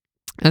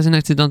 As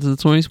enacted under the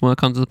Tories,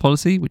 work under the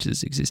policy, which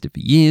has existed for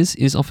years,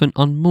 is often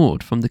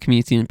unmoored from the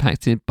community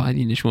impacted by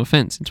the initial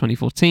offence. In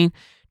 2014,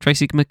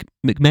 Tracy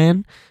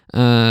McMahon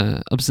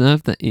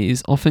observed that it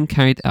is often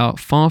carried out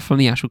far from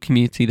the actual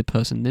community the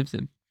person lives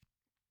in.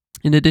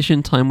 In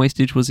addition, time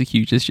wastage was a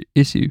huge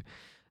issue.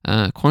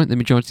 Quote, "The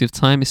majority of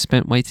time is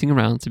spent waiting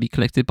around to be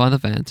collected by the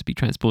van to be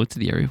transported to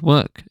the area of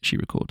work," she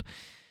recalled.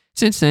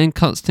 Since then,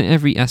 cuts to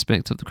every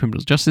aspect of the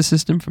criminal justice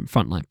system, from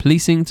frontline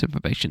policing to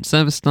probation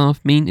service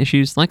staff, mean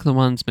issues like the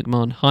ones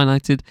McMahon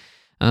highlighted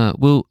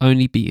will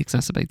only be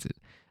exacerbated.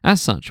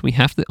 As such, we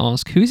have to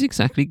ask who is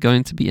exactly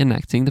going to be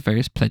enacting the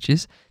various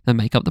pledges that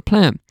make up the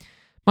plan.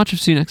 Much of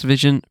Sunak's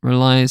vision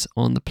relies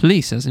on the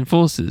police as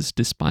enforcers,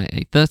 despite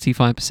a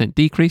 35%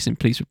 decrease in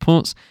police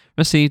reports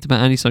received about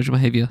antisocial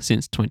behaviour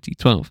since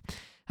 2012.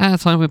 At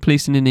a time when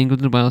policing in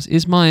England and Wales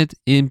is mired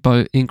in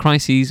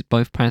crises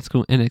both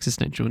practical and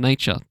existential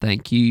nature.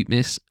 Thank you,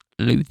 Miss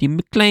Lothian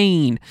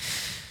McLean.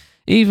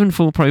 Even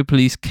for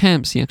pro-police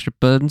camps, the extra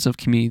burdens of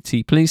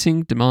community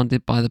policing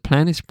demanded by the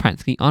plan is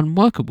practically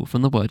unworkable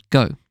from the word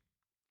go.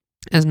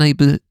 As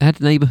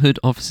neighbourhood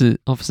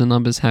officer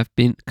numbers have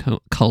been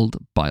culled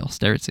by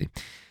austerity.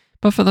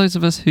 But for those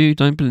of us who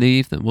don't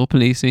believe that more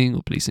policing,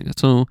 or policing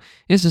at all,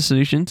 is the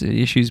solution to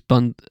the issues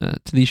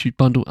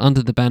bundled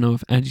under the banner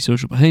of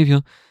antisocial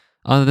behaviour,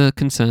 other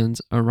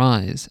concerns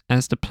arise.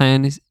 As the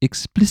plan is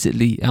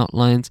explicitly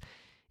outlined,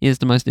 it is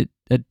the most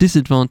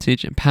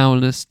disadvantaged and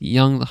powerless, the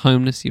young, the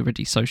homeless, the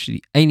already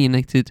socially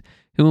alienated,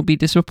 who will be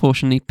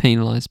disproportionately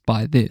penalised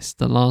by this,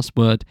 the last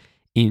word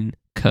in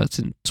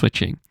curtain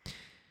twitching.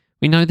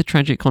 We know the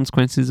tragic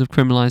consequences of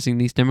criminalising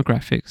these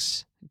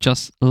demographics.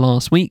 Just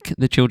last week,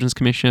 the Children's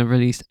Commissioner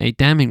released a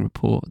damning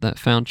report that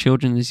found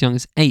children as young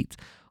as 8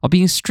 are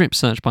being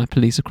strip-searched by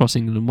police across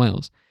England and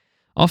Wales,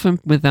 often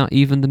without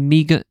even the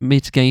meagre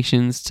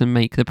mitigations to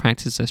make the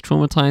practice less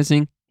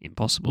traumatising,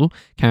 impossible,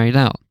 carried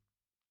out.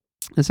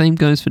 The same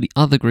goes for the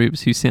other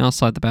groups who sit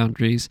outside the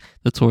boundaries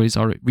the Tories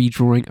are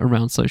redrawing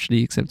around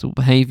socially acceptable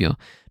behaviour.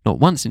 Not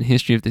once in the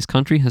history of this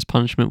country has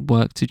punishment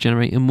worked to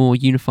generate a more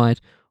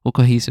unified or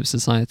cohesive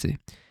society.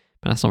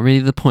 But that's not really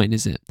the point,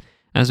 is it?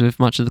 As with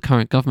much of the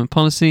current government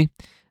policy,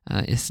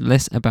 it's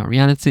less about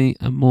reality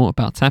and more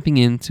about tapping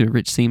into a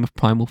rich theme of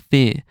primal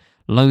fear,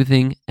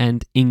 loathing,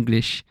 and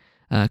English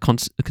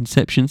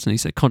conceptions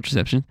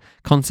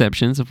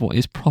of what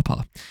is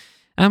proper.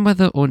 And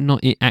whether or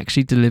not it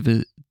actually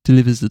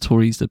delivers the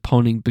Tories the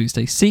polling boost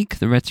they seek,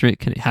 the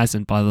rhetoric, and it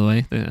hasn't, by the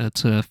way,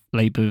 to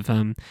Labour of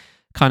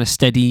kind of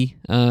steady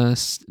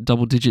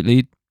double-digit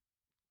lead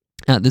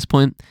at this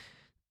point.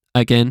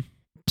 Again,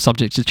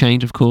 subject to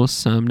change, of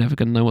course. I'm never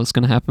going to know what's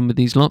going to happen with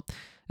these lot,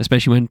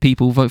 especially when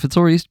people vote for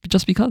Tories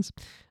just because.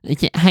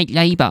 Hate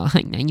Labour.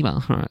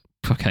 Alright,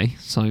 okay,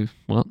 so,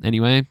 well,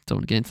 anyway, don't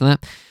want to get into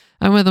that.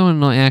 And whether or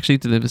not it actually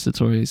delivers the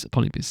Tories'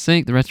 polling boost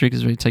sake, the rhetoric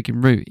is already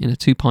taking root. In a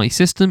two-party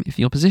system, if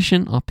the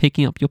opposition are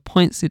picking up your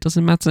points, it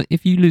doesn't matter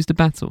if you lose the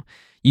battle.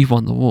 You've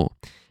won the war.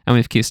 And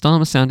with Keir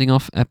Starmer sounding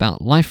off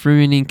about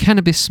life-ruining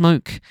cannabis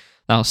smoke,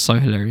 that was so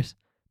hilarious.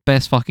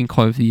 Best fucking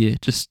quote of the year.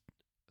 Just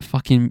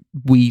fucking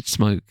weed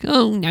smoke.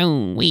 Oh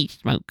no, weed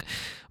smoke.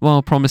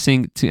 While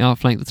promising to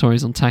outflank the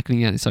Tories on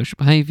tackling antisocial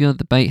behaviour,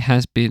 the bait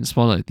has been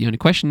swallowed. The only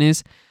question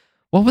is,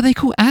 what would they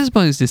call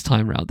ASBOs this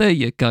time round? There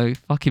you go.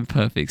 Fucking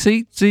perfect.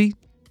 See?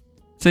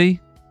 I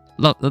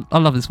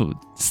love this woman.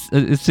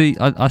 See,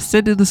 I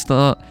said at the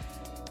start,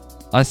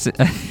 I said,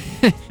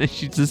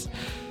 she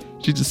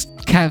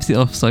just caps it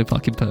off so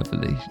fucking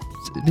perfectly.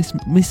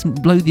 Miss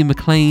Lothian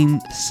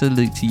McLean,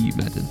 salute to you,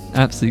 madam.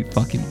 Absolute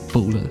fucking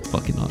baller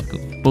fucking article.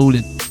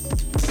 Balling.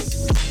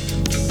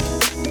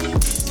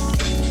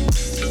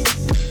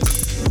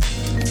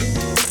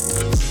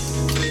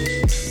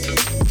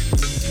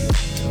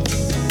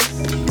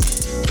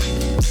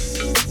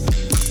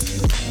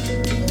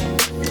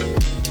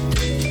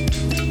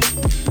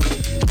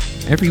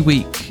 Every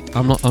week,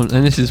 I'm not, and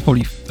this is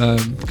probably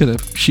gonna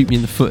shoot me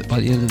in the foot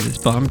by the end of this,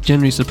 but I'm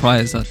generally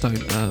surprised I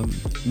don't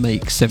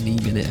make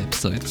 70-minute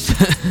episodes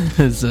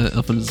as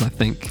often as I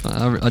think.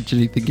 I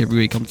generally think every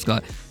week I'm just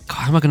like, God,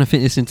 how am I gonna fit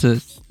this into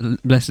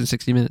less than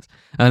 60 minutes,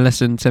 less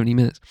than 70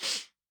 minutes?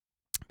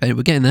 But anyway,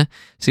 we're getting there.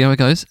 See how it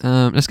goes.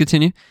 Let's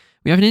continue.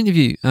 We have an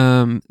interview.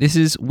 This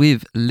is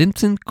with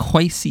Linton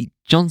Kwesi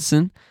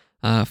Johnson,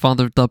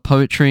 father of dub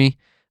poetry.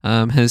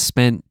 Has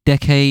spent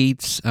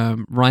decades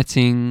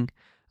writing.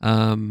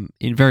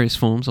 In various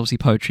forms, obviously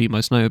poetry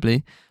most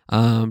notably,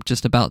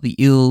 just about the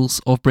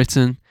ills of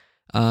Britain.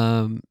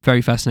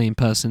 Very fascinating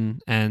person,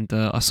 and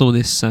I saw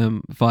this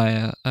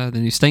via the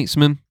New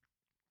Statesman,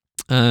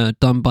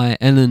 done by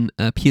Ellen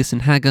Pearson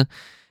Hager,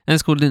 and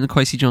it's called Linton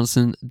Kwesi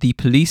Johnson, The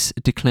Police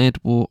Declared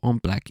War on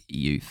Black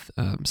Youth.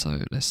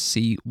 So let's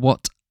see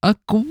what a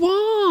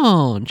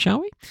guan,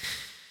 shall we?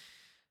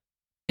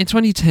 In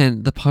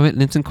 2010, the poet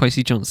Linton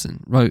Kwesi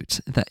Johnson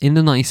wrote that in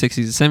the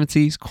 1960s and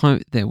 70s,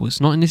 quote, there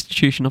was not an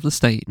institution of the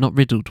state not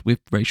riddled with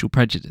racial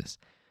prejudice.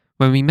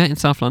 When we met in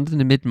South London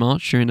in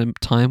mid-March during a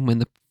time when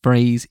the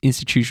phrase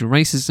institutional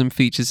racism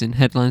features in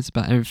headlines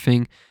about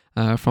everything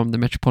from the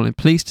Metropolitan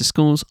Police to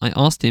schools, I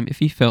asked him if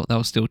he felt that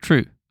was still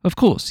true. Of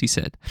course, he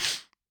said.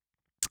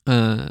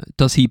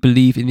 Does he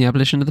believe in the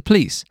abolition of the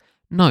police?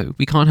 No,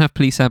 we can't have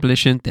police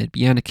abolition, there'd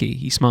be anarchy.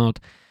 He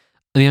smiled.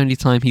 The only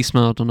time he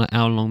smiled on an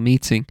hour-long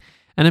meeting,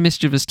 and a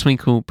mischievous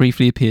twinkle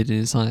briefly appeared in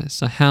his eyes.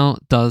 So how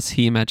does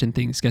he imagine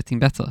things getting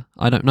better?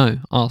 I don't know.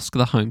 Ask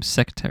the Home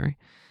Secretary.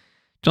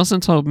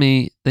 Johnson told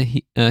me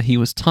that he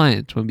was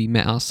tired when we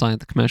met outside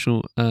the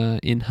commercial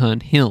in Herne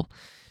Hill,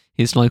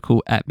 his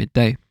local, at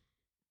midday.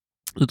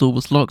 The door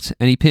was locked,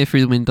 and he peered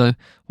through the window.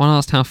 When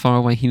asked how far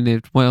away he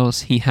lived, what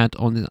else he had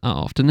on that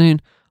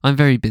afternoon, I'm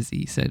very busy,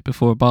 he said,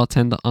 before a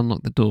bartender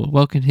unlocked the door,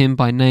 welcomed him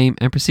by name,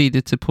 and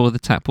proceeded to pour the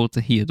tap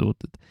water he had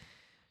ordered.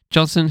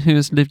 Johnson, who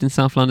has lived in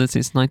South London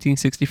since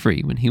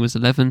 1963, when he was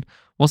 11,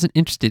 wasn't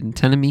interested in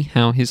telling me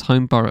how his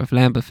home borough of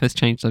Lambeth has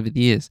changed over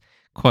the years.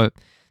 Quote,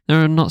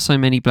 there are not so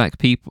many black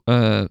people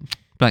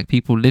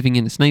living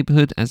in this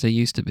neighbourhood as there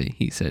used to be,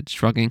 he said,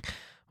 shrugging,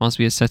 once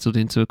we had settled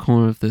into a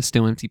corner of the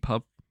still empty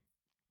pub.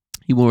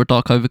 He wore a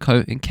dark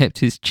overcoat and kept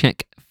his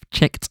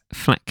checked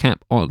flat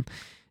cap on.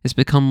 It's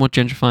become more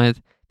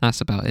gentrified,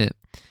 that's about it.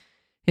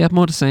 He had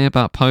more to say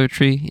about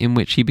poetry, in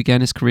which he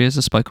began his career as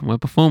a spoken word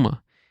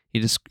performer.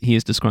 He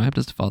is described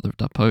as the father of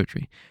dub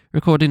poetry,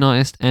 recording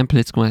artist and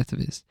political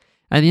activist.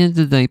 At the end of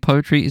the day,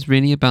 poetry is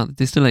really about the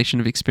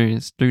distillation of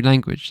experience through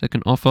language that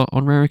can offer,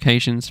 on rare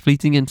occasions,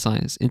 fleeting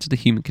insights into the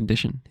human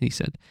condition, he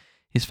said.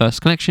 His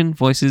first collection,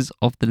 Voices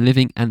of the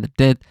Living and the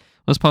Dead,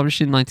 was published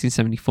in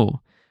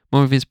 1974.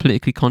 More of his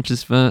politically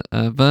conscious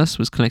verse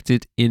was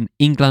collected in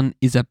England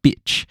is a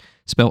Bitch,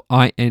 spelled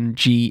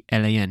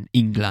I-N-G-L-A-N,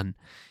 England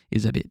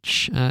is a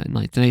Bitch, in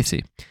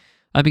 1980.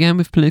 I began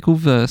with political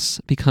verse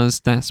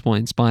because that's what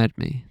inspired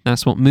me.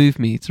 That's what moved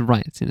me to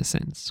write, in a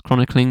sense,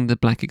 chronicling the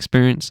black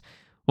experience,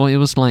 what it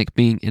was like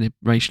being in a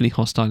racially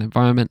hostile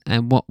environment,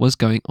 and what was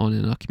going on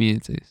in our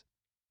communities.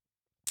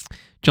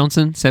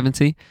 Johnson,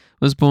 70,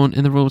 was born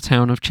in the rural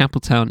town of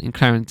Chapeltown in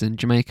Clarendon,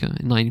 Jamaica,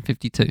 in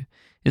 1952.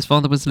 His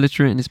father was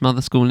illiterate and his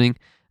mother's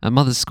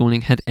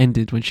schooling had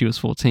ended when she was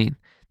 14.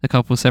 The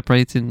couple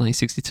separated in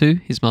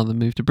 1962. His mother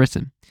moved to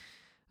Britain.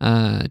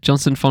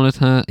 Johnson followed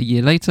her a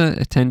year later,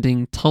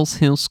 attending Tulse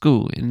Hill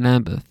School in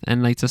Lambeth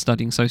and later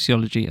studying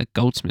sociology at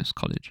Goldsmiths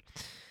College.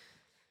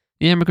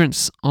 The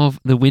immigrants of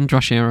the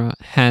Windrush era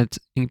had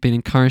been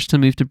encouraged to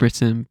move to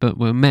Britain but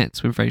were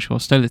met with racial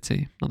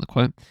hostility. Another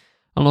quote.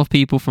 A lot of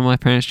people from my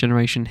parents'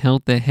 generation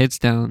held their heads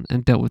down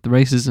and dealt with the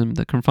racism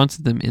that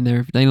confronted them in their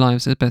everyday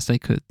lives as best they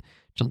could,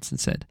 Johnson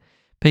said.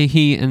 But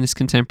he and his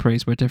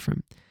contemporaries were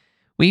different.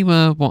 We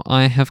were what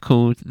I have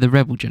called the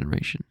rebel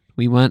generation.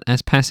 We weren't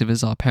as passive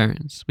as our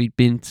parents. We'd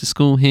been to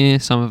school here,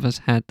 some of us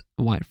had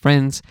white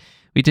friends.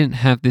 We didn't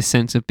have this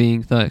sense of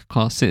being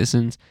third-class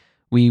citizens.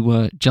 We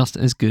were just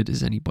as good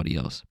as anybody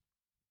else.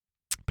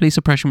 Police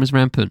oppression was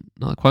rampant,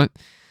 another quote.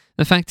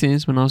 The fact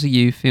is, when I was a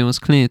youth, it was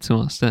clear to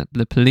us that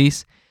the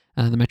police,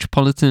 the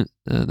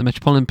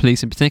Metropolitan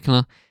Police in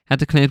particular, had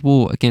declared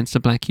war against the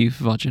black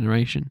youth of our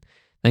generation.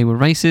 They were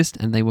racist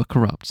and they were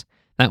corrupt.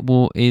 That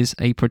war is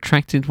a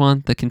protracted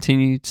one that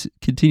continues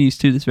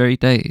to this very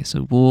day. It's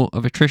a war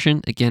of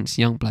attrition against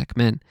young black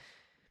men.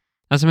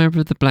 As a member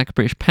of the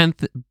British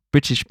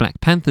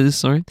Black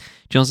Panthers,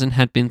 Johnson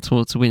had been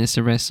taught to witness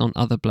arrests of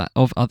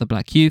other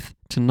black youth,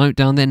 to note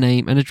down their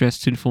name and address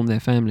to inform their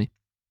family.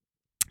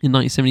 In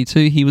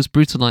 1972, he was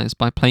brutalised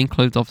by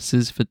plainclothes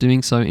officers for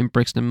doing so in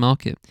Brixton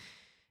Market.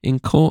 In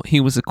court,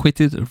 he was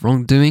acquitted of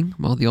wrongdoing,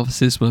 while the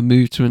officers were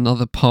moved to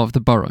another part of the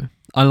borough.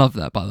 I love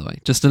that, by the way.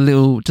 Just a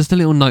little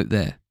note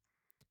there.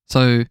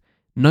 So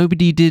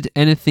nobody did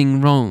anything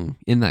wrong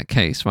in that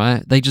case,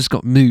 right? They just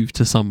got moved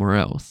to somewhere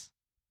else.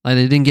 Like,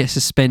 they didn't get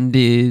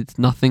suspended,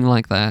 nothing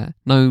like that.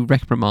 No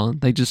reprimand.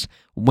 They just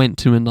went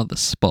to another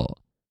spot.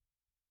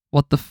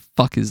 What the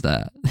fuck is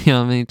that? You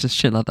know what I mean? Just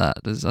shit like that.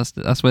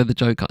 That's where the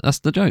joke. That's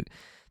the joke.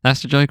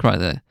 That's the joke right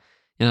there.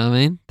 You know what I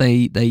mean?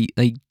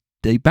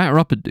 They batter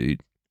up a dude.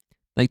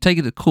 They take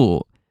it to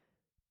court.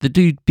 The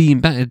dude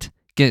being battered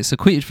gets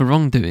acquitted for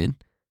wrongdoing.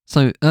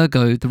 So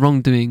ergo, the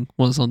wrongdoing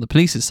was on the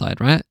police's side,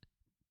 right?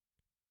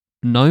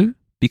 No,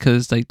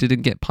 because they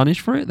didn't get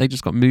punished for it. They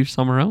just got moved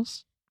somewhere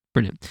else.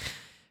 Brilliant.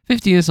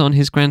 50 years on,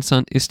 his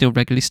grandson is still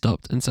regularly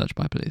stopped and searched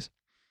by police.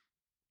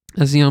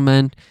 As a young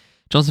man,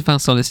 Johnson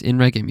found solace in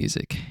reggae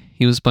music.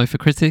 He was both a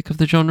critic of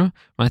the genre,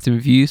 writing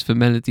reviews for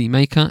Melody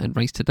Maker and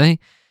Race Today,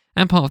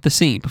 and part of the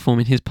scene,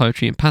 performing his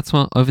poetry in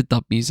patois over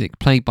dub music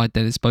played by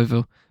Dennis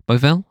Bovell,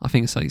 I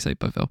think it's how you say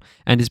Bovell,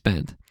 and his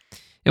band.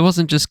 It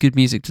wasn't just good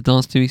music to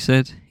dance to, he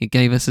said. It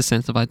gave us a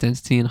sense of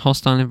identity in a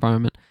hostile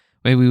environment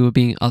where we were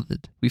being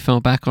othered. We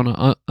fell back on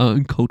our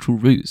own cultural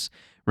roots.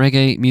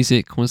 Reggae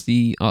music was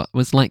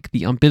like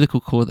the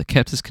umbilical cord that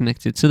kept us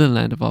connected to the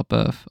land of our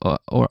birth,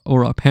 or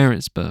our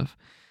parents' birth.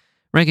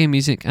 Reggae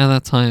music at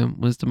that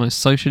time was the most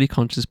socially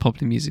conscious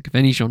popular music of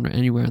any genre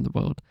anywhere in the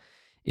world.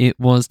 It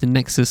was the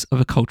nexus of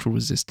a cultural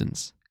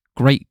resistance.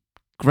 Great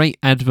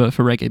advert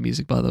for reggae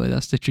music, by the way.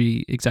 That's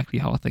literally exactly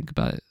how I think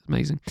about it.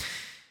 Amazing.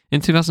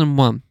 In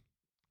 2001,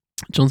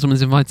 Johnson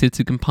was invited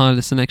to compile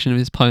a selection of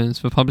his poems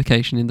for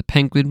publication in the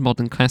Penguin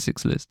Modern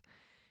Classics list.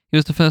 He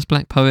was the first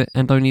black poet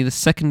and only the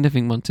second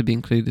living one to be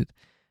included.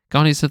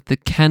 Guardians of the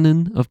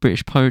canon of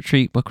British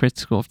poetry were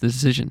critical of the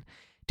decision.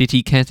 Did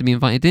he care to be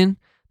invited in?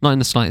 Not in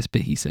the slightest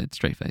bit, he said,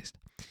 straight-faced.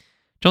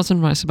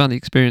 Johnson writes about the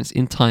experience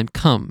in Time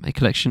Come, a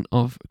collection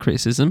of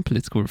criticism,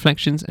 political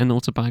reflections, and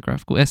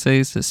autobiographical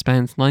essays that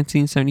spans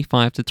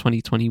 1975 to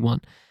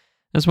 2021,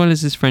 as well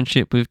as his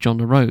friendship with John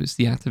LaRose,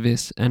 the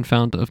activist and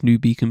founder of New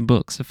Beacon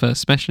Books, the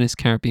first specialist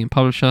Caribbean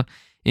publisher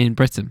in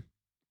Britain.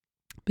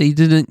 But he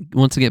didn't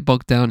want to get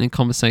bogged down in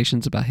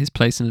conversations about his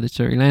place in the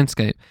literary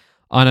landscape.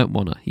 I don't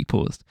wanna, he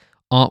paused.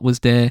 Art was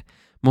there.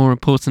 More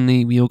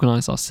importantly, we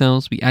organised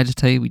ourselves, we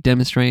agitated, we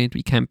demonstrated,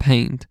 we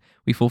campaigned.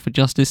 We fought for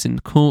justice in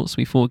the courts,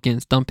 we fought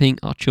against dumping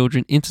our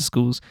children into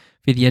schools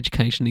for the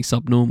educationally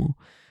subnormal.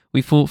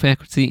 We fought for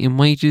equity in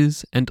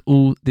wages and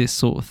all this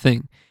sort of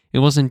thing. It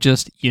wasn't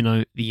just,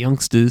 the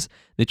youngsters,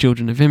 the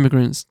children of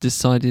immigrants,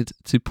 decided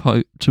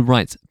to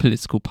write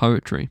political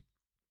poetry.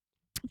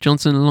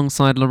 Johnson,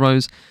 alongside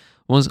LaRose,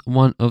 was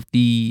one of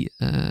the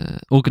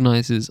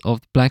organisers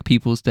of Black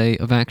People's Day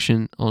of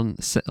Action of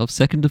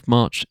 2nd of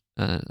March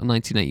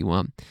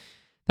 1981.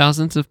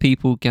 Thousands of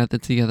people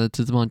gathered together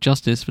to demand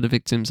justice for the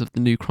victims of the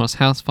New Cross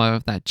house fire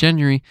of that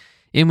January,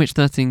 in which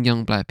 13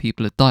 young black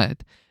people had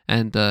died.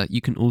 And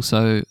you can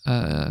also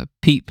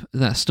peep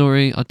that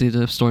story. I did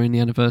a story on the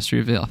anniversary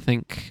of it, I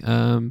think,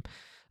 a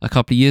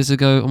couple of years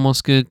ago on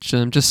What's Good.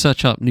 Just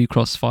search up New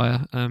Cross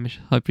fire.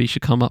 Hopefully it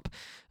should come up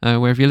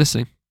wherever you're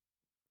listening.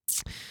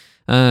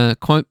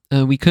 Quote,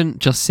 we couldn't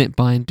just sit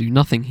by and do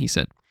nothing, he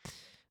said.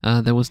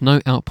 There was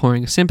no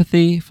outpouring of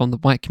sympathy from the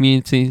white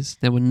communities.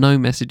 There were no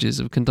messages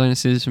of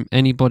condolences from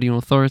anybody in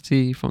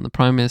authority, from the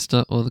Prime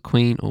Minister or the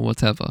Queen or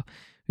whatever,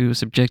 who were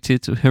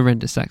subjected to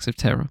horrendous acts of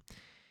terror.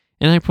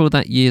 In April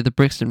that year, the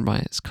Brixton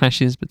riots,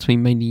 clashes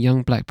between mainly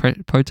young black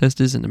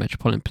protesters and the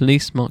Metropolitan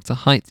Police, marked a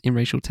height in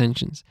racial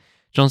tensions.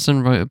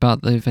 Johnson wrote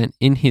about the event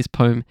in his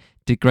poem,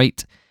 The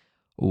Great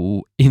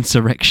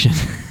Insurrection.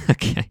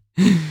 Okay.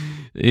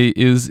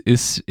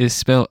 It's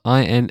spelled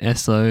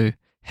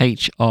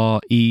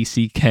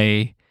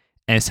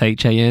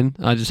INSOHRECKSHAN.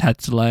 I just had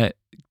to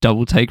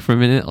double take for a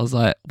minute. I was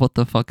like, what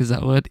the fuck is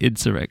that word?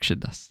 Insurrection.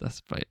 That's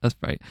great. That's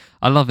great.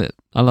 I love it.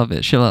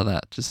 Shit like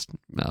that.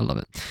 I love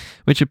it.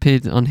 Which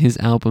appeared on his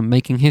album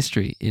Making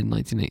History in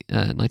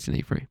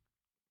 1983.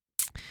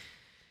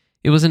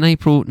 It was in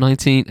April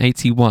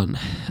 1981.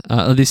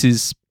 This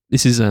is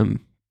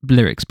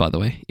lyrics, by the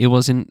way. It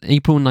was in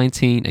April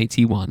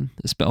 1981.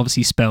 It's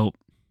obviously spelled,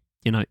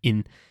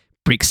 in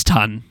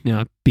Brixton,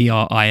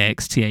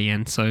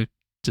 Brixtan, so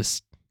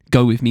just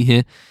go with me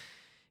here.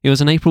 It was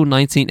in April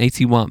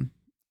 1981,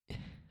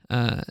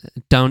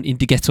 down in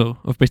the ghetto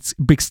of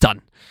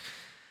Brixton,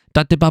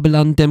 that the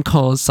Babylon them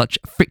caused such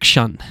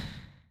friction,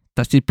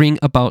 that it bring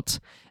about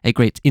a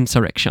great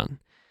insurrection,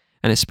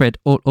 and it spread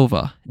all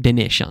over the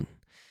nation.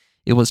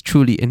 It was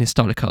truly an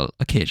historical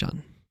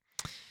occasion.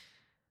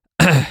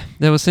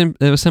 There were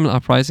similar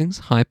uprisings,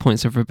 high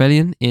points of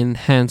rebellion in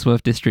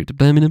Handsworth district of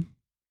Birmingham,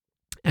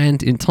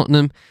 and in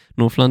Tottenham,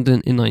 North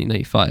London in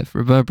 1985.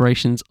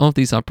 Reverberations of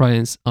these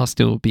uprisings are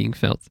still being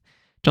felt.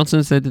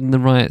 Johnson said in the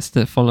riots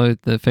that followed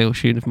the fatal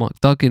shooting of Mark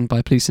Duggan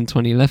by police in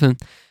 2011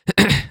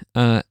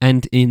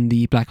 and in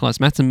the Black Lives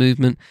Matter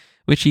movement,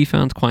 which he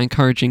found quite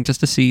encouraging just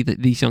to see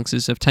that these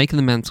youngsters have taken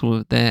the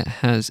mantle. There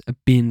has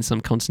been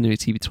some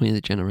continuity between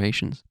the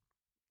generations.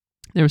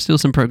 There is still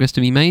some progress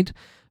to be made.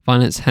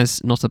 Violence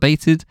has not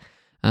abated,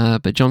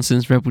 but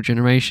Johnson's rebel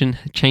generation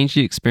changed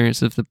the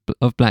experience of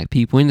black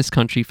people in this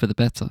country for the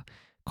better.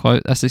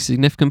 Quote, "That's a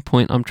significant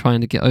point I'm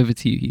trying to get over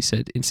to you," he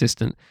said,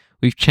 insistent.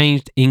 "We've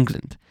changed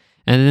England,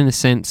 and in a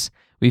sense,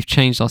 we've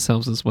changed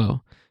ourselves as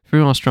well.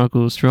 Through our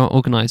struggles, through our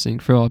organising,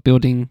 through our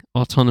building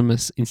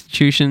autonomous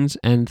institutions,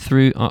 and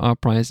through our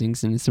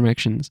uprisings and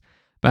insurrections.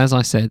 But as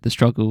I said, the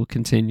struggle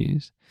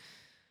continues."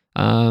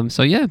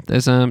 So yeah,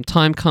 there's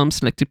Time Comes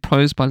Selected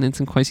Prose by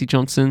Linton Kwesi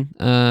Johnson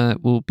he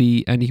will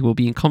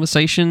be in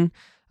conversation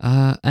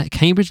at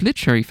Cambridge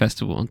Literary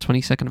Festival on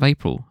 22nd of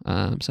April.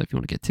 So if you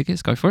want to get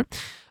tickets, go for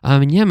it.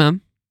 And yeah,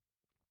 man,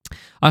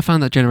 I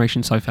found that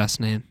generation so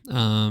fascinating.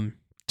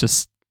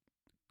 Just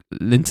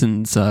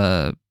Linton's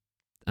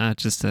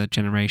just a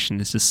generation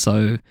is just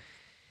so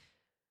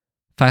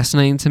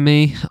fascinating to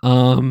me.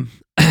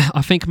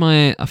 I think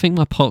my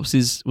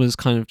pops was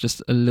kind of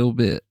just a little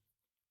bit.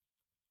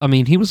 I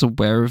mean, he was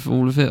aware of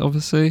all of it,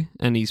 obviously,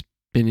 and he's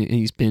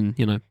been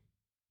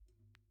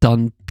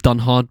done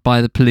hard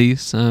by the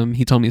police.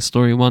 He told me a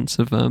story once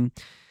of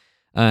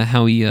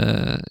how he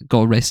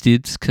got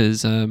arrested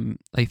because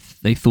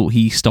they thought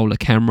he stole a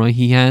camera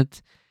he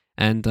had,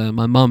 and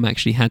my mum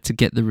actually had to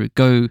get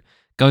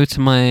go to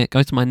my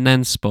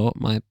nan's spot,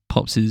 my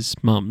pops'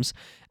 mum's,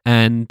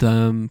 and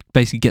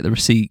basically get the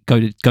receipt, go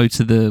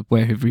to the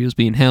wherever he was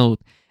being held,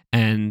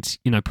 and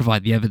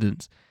provide the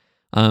evidence.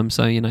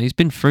 So he's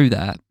been through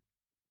that,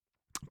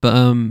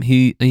 but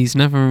he's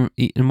never,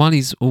 and while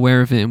he's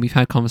aware of it, and we've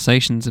had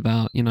conversations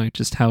about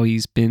just how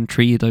he's been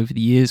treated over the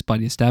years by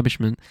the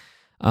establishment.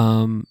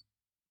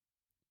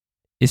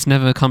 It's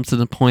never come to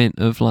the point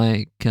of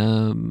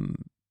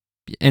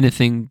any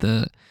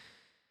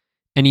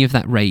of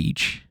that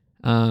rage.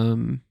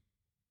 And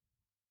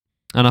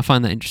I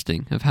find that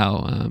interesting of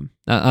how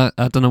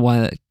I don't know why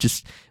that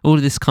just all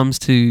of this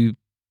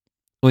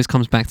always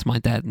comes back to my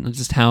dad and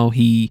just how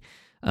he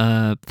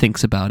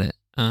thinks about it.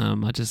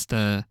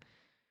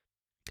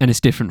 And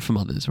it's different from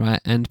others, right?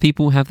 And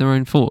people have their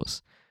own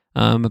thoughts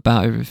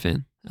about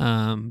everything.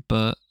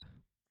 But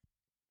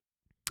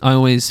I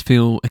always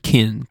feel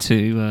akin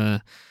to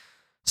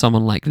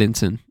someone like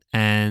Linton,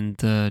 and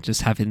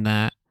just having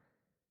that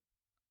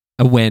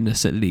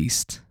awareness at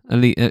least.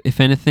 If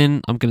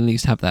anything, I'm going to at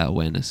least have that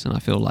awareness, and I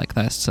feel like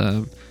that's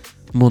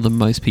more than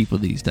most people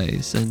these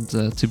days. And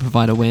to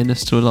provide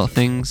awareness to a lot of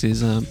things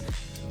is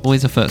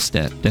always a first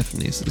step.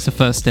 Definitely, it's a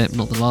first step,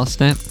 not the last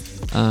step,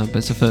 but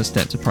it's a first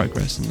step to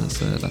progress, and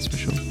that's for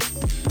sure.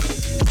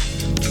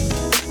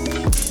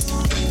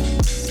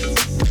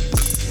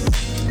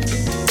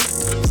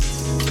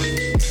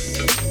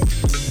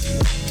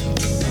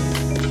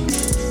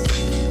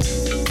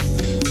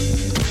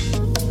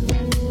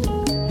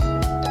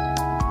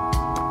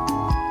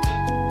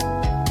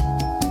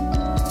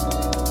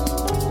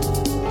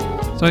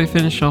 So we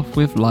finish off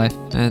with life,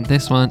 and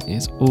this one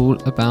is all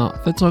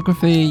about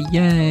photography.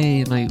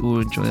 Yay! And I all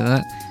enjoy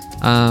that.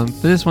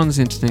 But this one's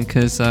interesting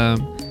because I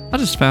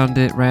just found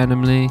it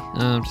randomly.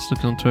 Just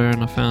looking on Twitter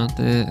and I found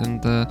it,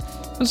 and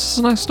it's just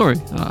a nice story.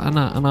 And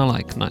I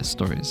like nice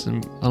stories,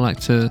 and I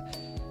like to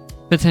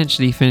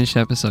potentially finish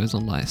episodes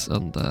on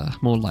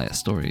more lighter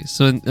stories.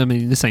 So I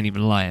mean, this ain't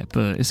even light,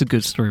 but it's a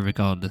good story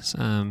regardless.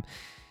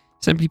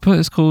 Simply put,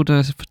 it's called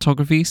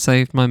Photography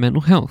Saved My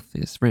Mental Health.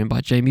 It's written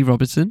by Jamie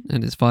Robertson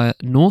and it's via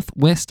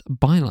Northwest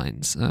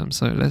Bylines.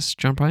 So let's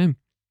jump right in.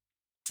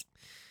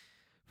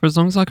 For as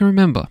long as I can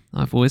remember,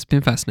 I've always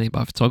been fascinated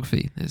by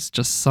photography. There's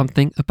just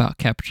something about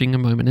capturing a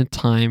moment in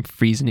time,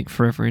 freezing it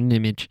forever in an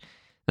image,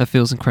 that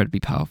feels incredibly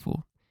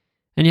powerful.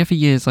 And yet for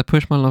years, I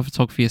pushed my love of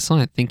photography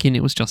aside, thinking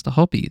it was just a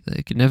hobby, that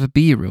it could never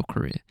be a real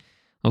career.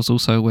 I was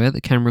also aware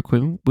that camera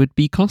equipment would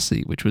be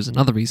costly, which was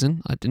another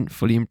reason I didn't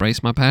fully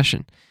embrace my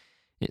passion.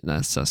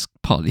 That's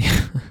partly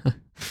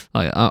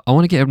I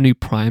want to get a new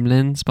prime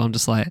lens, but I'm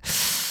just like,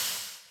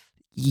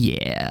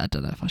 yeah, I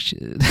don't know if I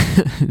should.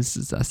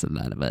 That's a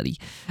lot of money.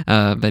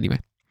 But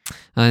anyway,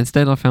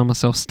 instead I found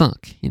myself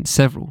stuck in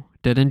several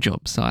dead-end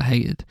jobs that I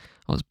hated.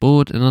 I was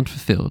bored and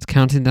unfulfilled,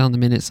 counting down the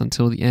minutes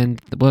until the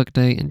end of the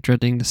workday and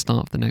dreading the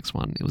start of the next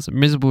one. It was a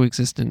miserable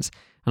existence,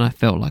 and I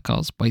felt like I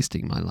was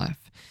wasting my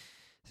life.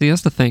 See,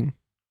 that's the thing.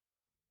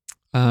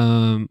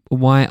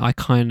 Why I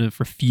kind of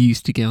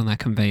refuse to get on that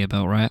conveyor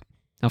belt, right?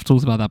 I've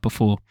talked about that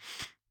before.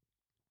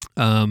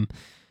 The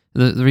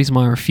reason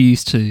why I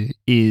refuse to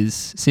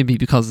is simply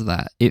because of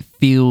that. It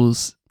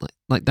feels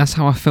like that's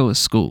how I felt at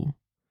school.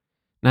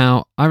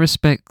 Now I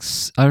respect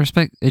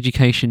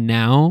education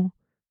now.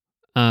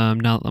 Now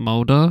that I'm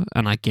older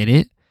and I get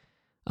it.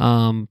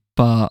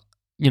 But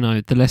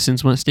the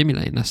lessons weren't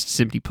stimulating. That's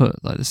simply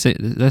put. Like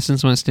the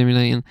lessons weren't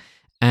stimulating,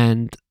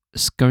 and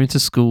going to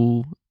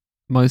school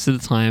most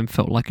of the time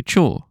felt like a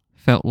chore.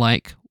 Felt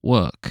like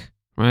work.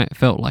 Right? It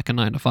felt like a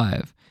 9 to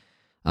 5.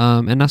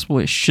 And that's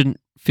what it shouldn't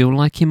feel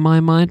like in my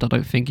mind. I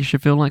don't think it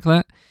should feel like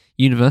that.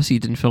 University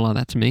didn't feel like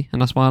that to me,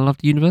 and that's why I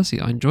loved university.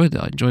 I enjoyed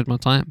it. I enjoyed my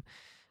time.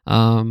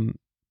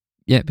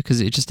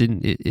 Because it just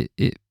didn't.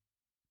 It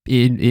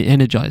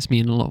energized me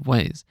in a lot of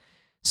ways.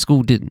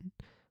 School didn't.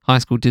 High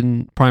school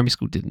didn't. Primary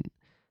school didn't.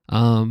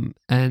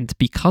 And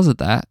because of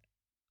that,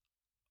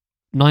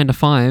 9 to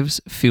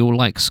 5s feel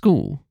like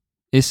school.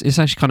 It's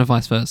actually kind of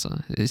vice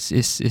versa.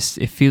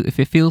 If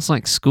it feels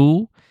like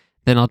school,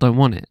 then I don't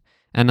want it,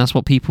 and that's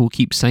what people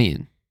keep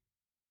saying.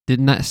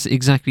 Didn't that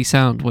exactly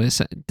sound like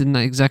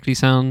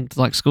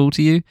school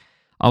to you?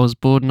 I was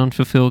bored and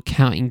unfulfilled,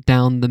 counting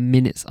down the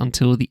minutes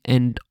until the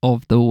end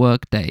of the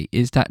workday.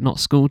 Is that not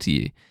school to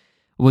you?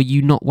 Were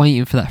you not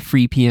waiting for that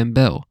 3 p.m.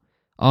 bell?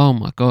 Oh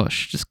my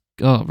gosh,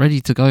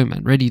 ready to go,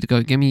 man, ready to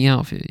go. Get me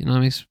out of here, you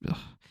know.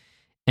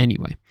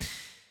 Anyway,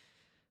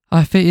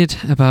 I fitted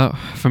about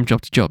from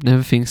job to job,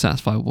 never feeling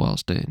satisfied with what I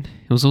was doing.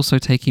 It was also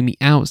taking me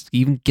hours to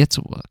even get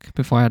to work.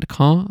 Before I had a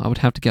car, I would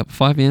have to get up at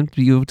 5 a.m. to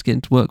be able to get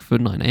into work for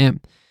 9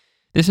 a.m.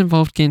 This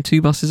involved getting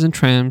 2 buses and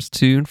trams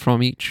to and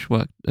from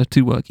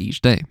to work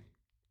each day.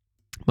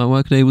 My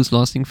workday was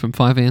lasting from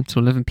 5 a.m. to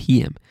 11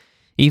 p.m.,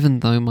 even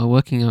though my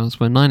working hours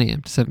were 9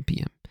 a.m. to 7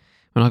 p.m.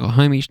 When I got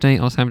home each day,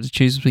 I was having to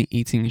choose between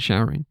eating and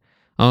showering.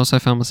 I also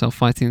found myself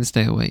fighting to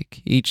stay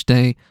awake. Each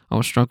day, I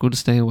would struggle to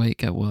stay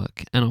awake at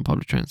work and on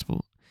public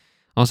transport.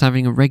 I was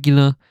having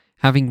regular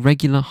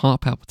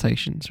heart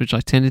palpitations, which I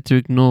tended to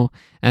ignore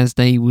as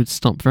they would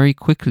stop very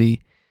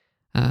quickly,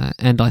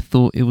 and I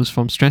thought it was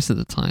from stress at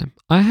the time.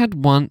 I had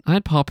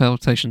heart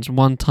palpitations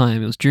one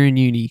time. It was during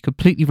uni,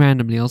 completely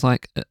randomly. I was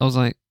like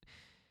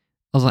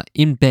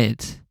in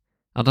bed.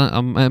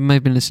 I may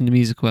have been listening to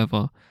music or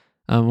whatever,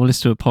 or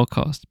listening to a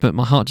podcast, but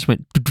my heart just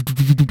went.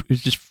 It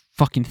was just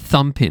fucking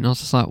thumping. I was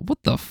just like, what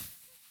the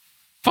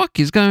fuck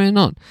is going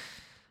on?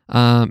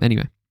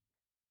 Anyway.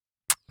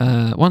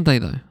 One day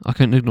though, I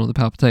couldn't ignore the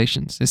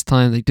palpitations. This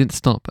time they didn't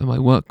stop, and my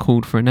work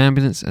called for an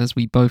ambulance as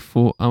we both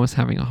thought I was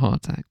having a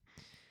heart attack.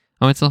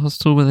 I went to the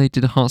hospital where they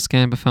did a heart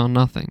scan but found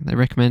nothing. They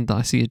recommended that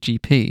I see a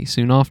GP.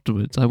 Soon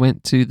afterwards, I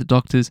went to the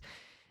doctors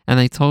and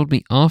they told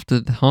me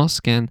after the heart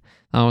scan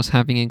that I was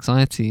having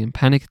anxiety and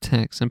panic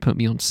attacks and put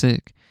me on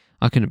sick.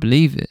 I couldn't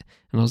believe it,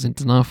 and I was in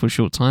denial for a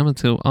short time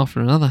until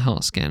after another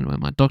heart scan where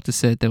my doctor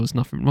said there's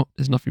nothing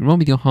wrong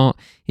with your heart.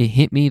 It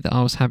hit me that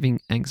I was having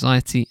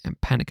anxiety and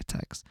panic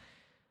attacks.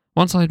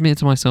 Once I admitted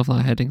to myself that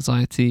I had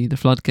anxiety, the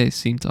floodgates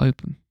seemed to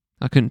open.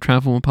 I couldn't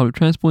travel on public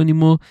transport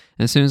anymore,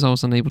 and as soon as I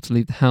was unable to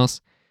leave the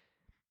house,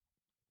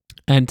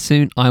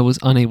 ended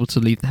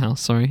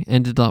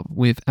up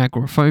with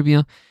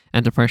agoraphobia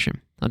and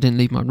depression. I didn't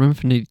leave my room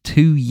for nearly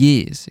 2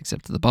 years,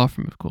 except to the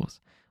bathroom, of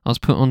course. I was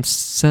put on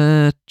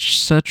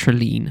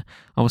sertraline.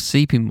 I was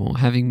sleeping more,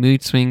 having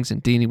mood swings,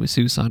 and dealing with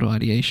suicidal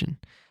ideation.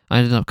 I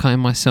ended up cutting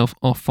myself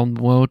off from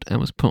the world and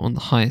was put on the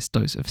highest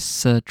dose of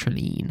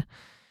sertraline.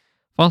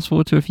 Fast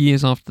forward to a few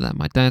years after that,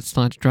 my dad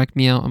started to drag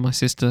me out, and my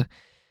sister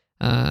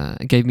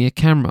gave me a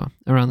camera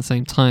around the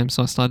same time,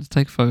 so I started to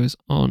take photos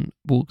on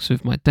walks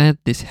with my dad.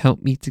 This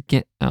helped me to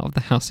get out of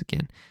the house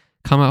again,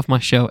 come out of my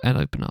shell and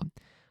open up.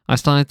 I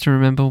started to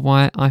remember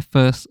why I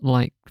first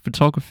liked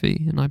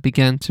photography, and I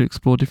began to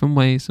explore different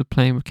ways of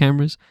playing with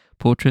cameras,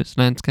 portraits,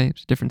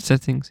 landscapes, different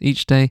settings.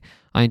 Each day,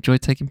 I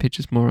enjoyed taking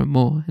pictures more and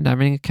more, and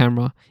having a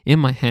camera in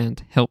my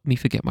hand helped me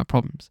forget my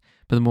problems.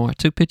 But the more I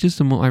took pictures,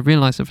 the more I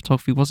realized that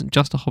photography wasn't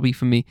just a hobby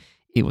for me,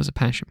 it was a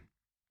passion.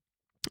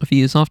 A few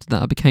years after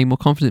that, I became more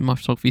confident in my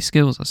photography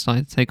skills. I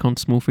started to take on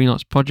small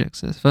freelance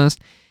projects. At first,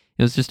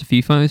 it was just a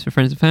few photos for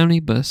friends and family,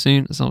 but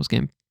soon I was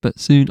getting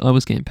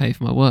paid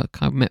for my work.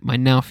 I met my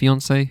now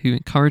fiance, who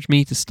encouraged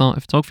me to start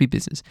a photography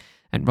business,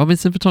 and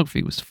Robinson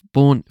Photography was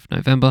born in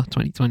November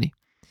 2020.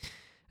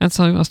 And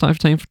so I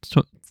started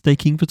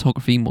taking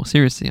photography more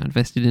seriously. I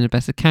invested in a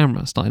better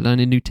camera, started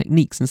learning new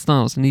techniques and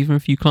styles, and even a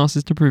few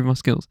classes to improve my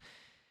skills.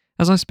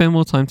 As I spent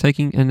more time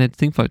taking and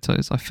editing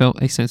photos, I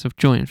felt a sense of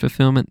joy and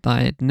fulfillment that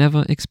I had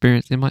never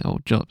experienced in my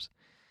old jobs.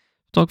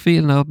 Photography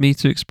allowed me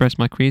to express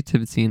my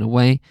creativity in a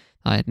way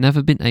I had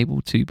never been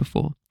able to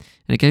before,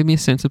 and it gave me a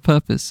sense of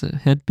purpose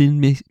that had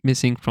been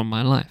missing from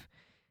my life.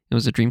 It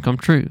was a dream come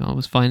true. I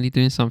was finally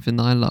doing something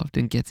that I loved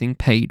and getting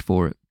paid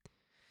for it.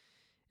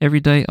 Every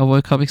day I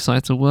woke up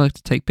excited to work,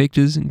 to take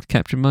pictures and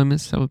capture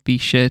moments that would be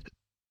shared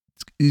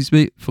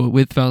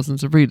with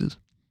thousands of readers.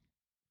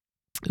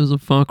 It was a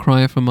far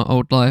cry from my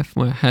old life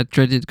where I had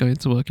dreaded going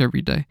to work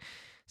every day.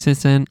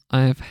 Since then,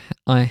 I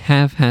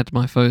have had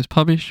my photos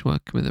published,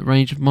 working with a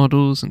range of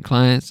models and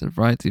clients and a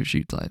variety of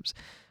shoot types.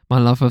 My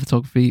love for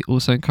photography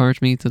also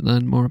encouraged me to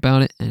learn more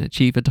about it and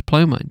achieve a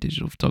diploma in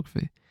digital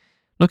photography.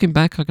 Looking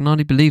back, I can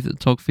hardly believe that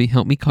photography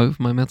helped me cope with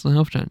my mental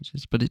health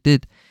challenges, but it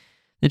did.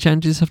 The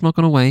challenges have not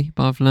gone away,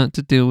 but I've learnt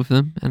to deal with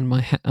them, and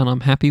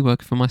I'm happy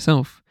working for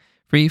myself,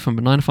 free from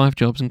 9-to-5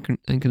 jobs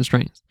and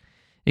constraints.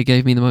 It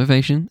gave me the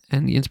motivation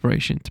and the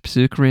inspiration to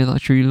pursue a career that I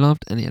truly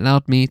loved, and it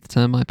allowed me to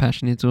turn my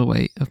passion into a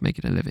way of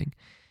making a living.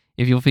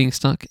 If you're feeling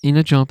stuck in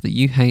a job that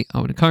you hate,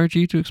 I would encourage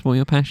you to explore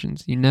your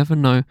passions. You never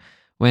know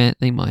where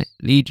they might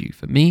lead you.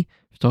 For me,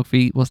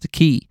 photography was the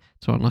key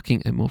to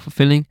unlocking a more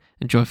fulfilling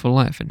and joyful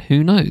life. And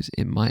who knows,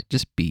 it might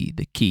just be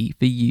the key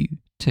for you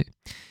too.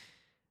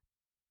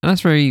 And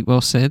that's very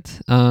well said.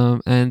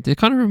 And it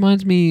kind of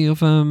reminds me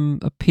of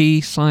a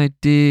piece I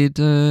did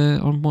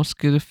on What's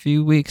Good a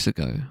few weeks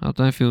ago. I don't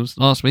know if it was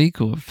last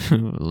week or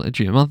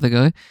literally a month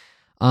ago.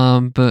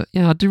 But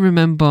yeah, I do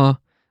remember.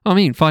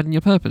 Finding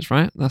your purpose,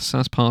 right? That's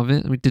part of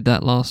it. We did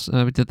that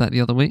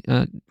the other week,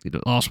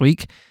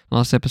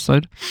 last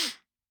episode.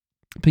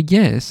 But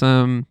yeah,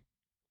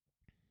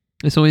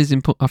 it's always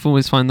I've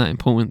always find that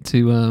important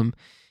to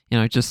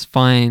just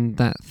find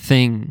that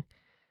thing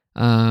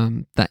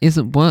that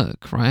isn't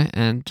work, right?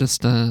 And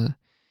just and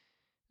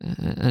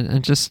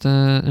just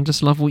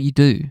love what you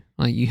do.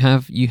 Like you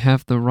have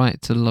the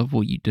right to love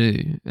what you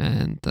do.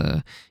 And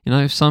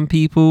if some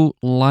people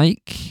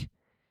like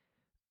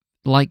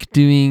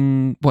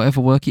doing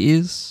whatever work it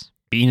is,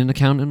 being an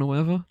accountant or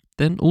whatever,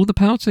 then all the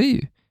power to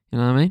you. You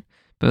know what I mean?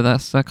 But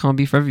that can't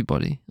be for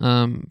everybody.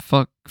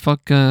 Literally,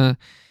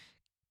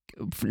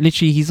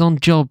 he's on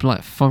job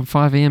like from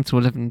 5 a.m. to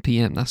 11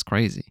 p.m. That's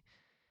crazy.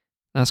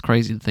 That's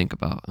crazy to think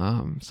about.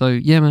 So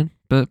yeah, man.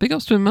 But big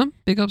ups to him, man.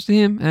 Big ups to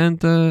him,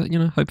 and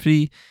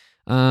hopefully,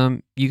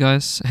 you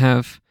guys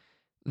have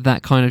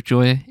that kind of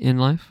joy in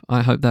life.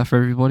 I hope that for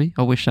everybody.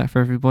 I wish that for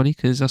everybody,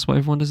 because that's what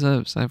everyone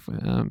deserves.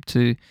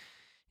 To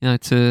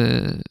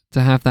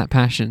have that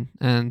passion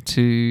and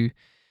to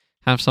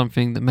have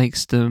something that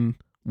makes them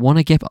want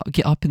to get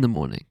up in the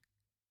morning.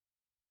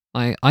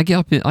 I get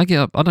up. I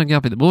don't get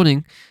up in the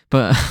morning,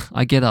 but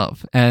I get up,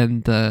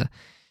 and I'm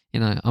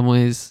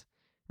always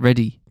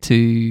ready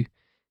to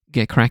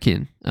get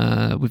cracking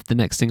with the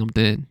next thing I'm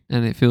doing,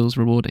 and it feels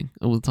rewarding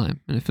all the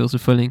time, and it feels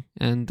fulfilling,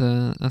 and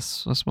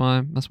that's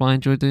why I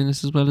enjoy doing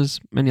this as well as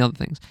many other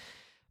things.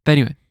 But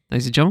anyway,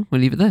 ladies and gentlemen,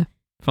 we'll leave it there.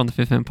 From the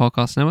 5th M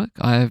Podcast Network,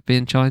 I have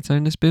been Chito,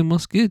 and this has been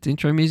What's Good. The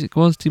intro music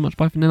was Too Much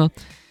by Vanilla.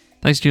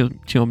 Thanks to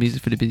Chill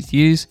Music for the ability to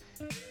use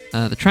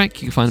the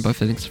track. You can find both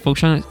the links to full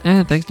show notes,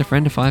 and thanks to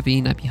friend of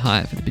 5E Nappy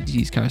Hire for the ability to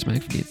use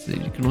Charismatic for the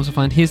interlude. You can also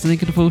find here's the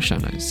link to the full show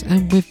notes.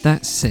 And with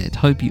that said,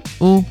 hope you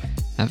all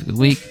have a good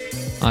week.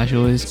 I shall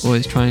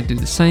always try and do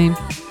the same.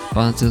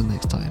 But until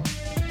next time,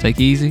 take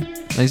it easy,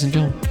 ladies and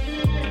gentlemen.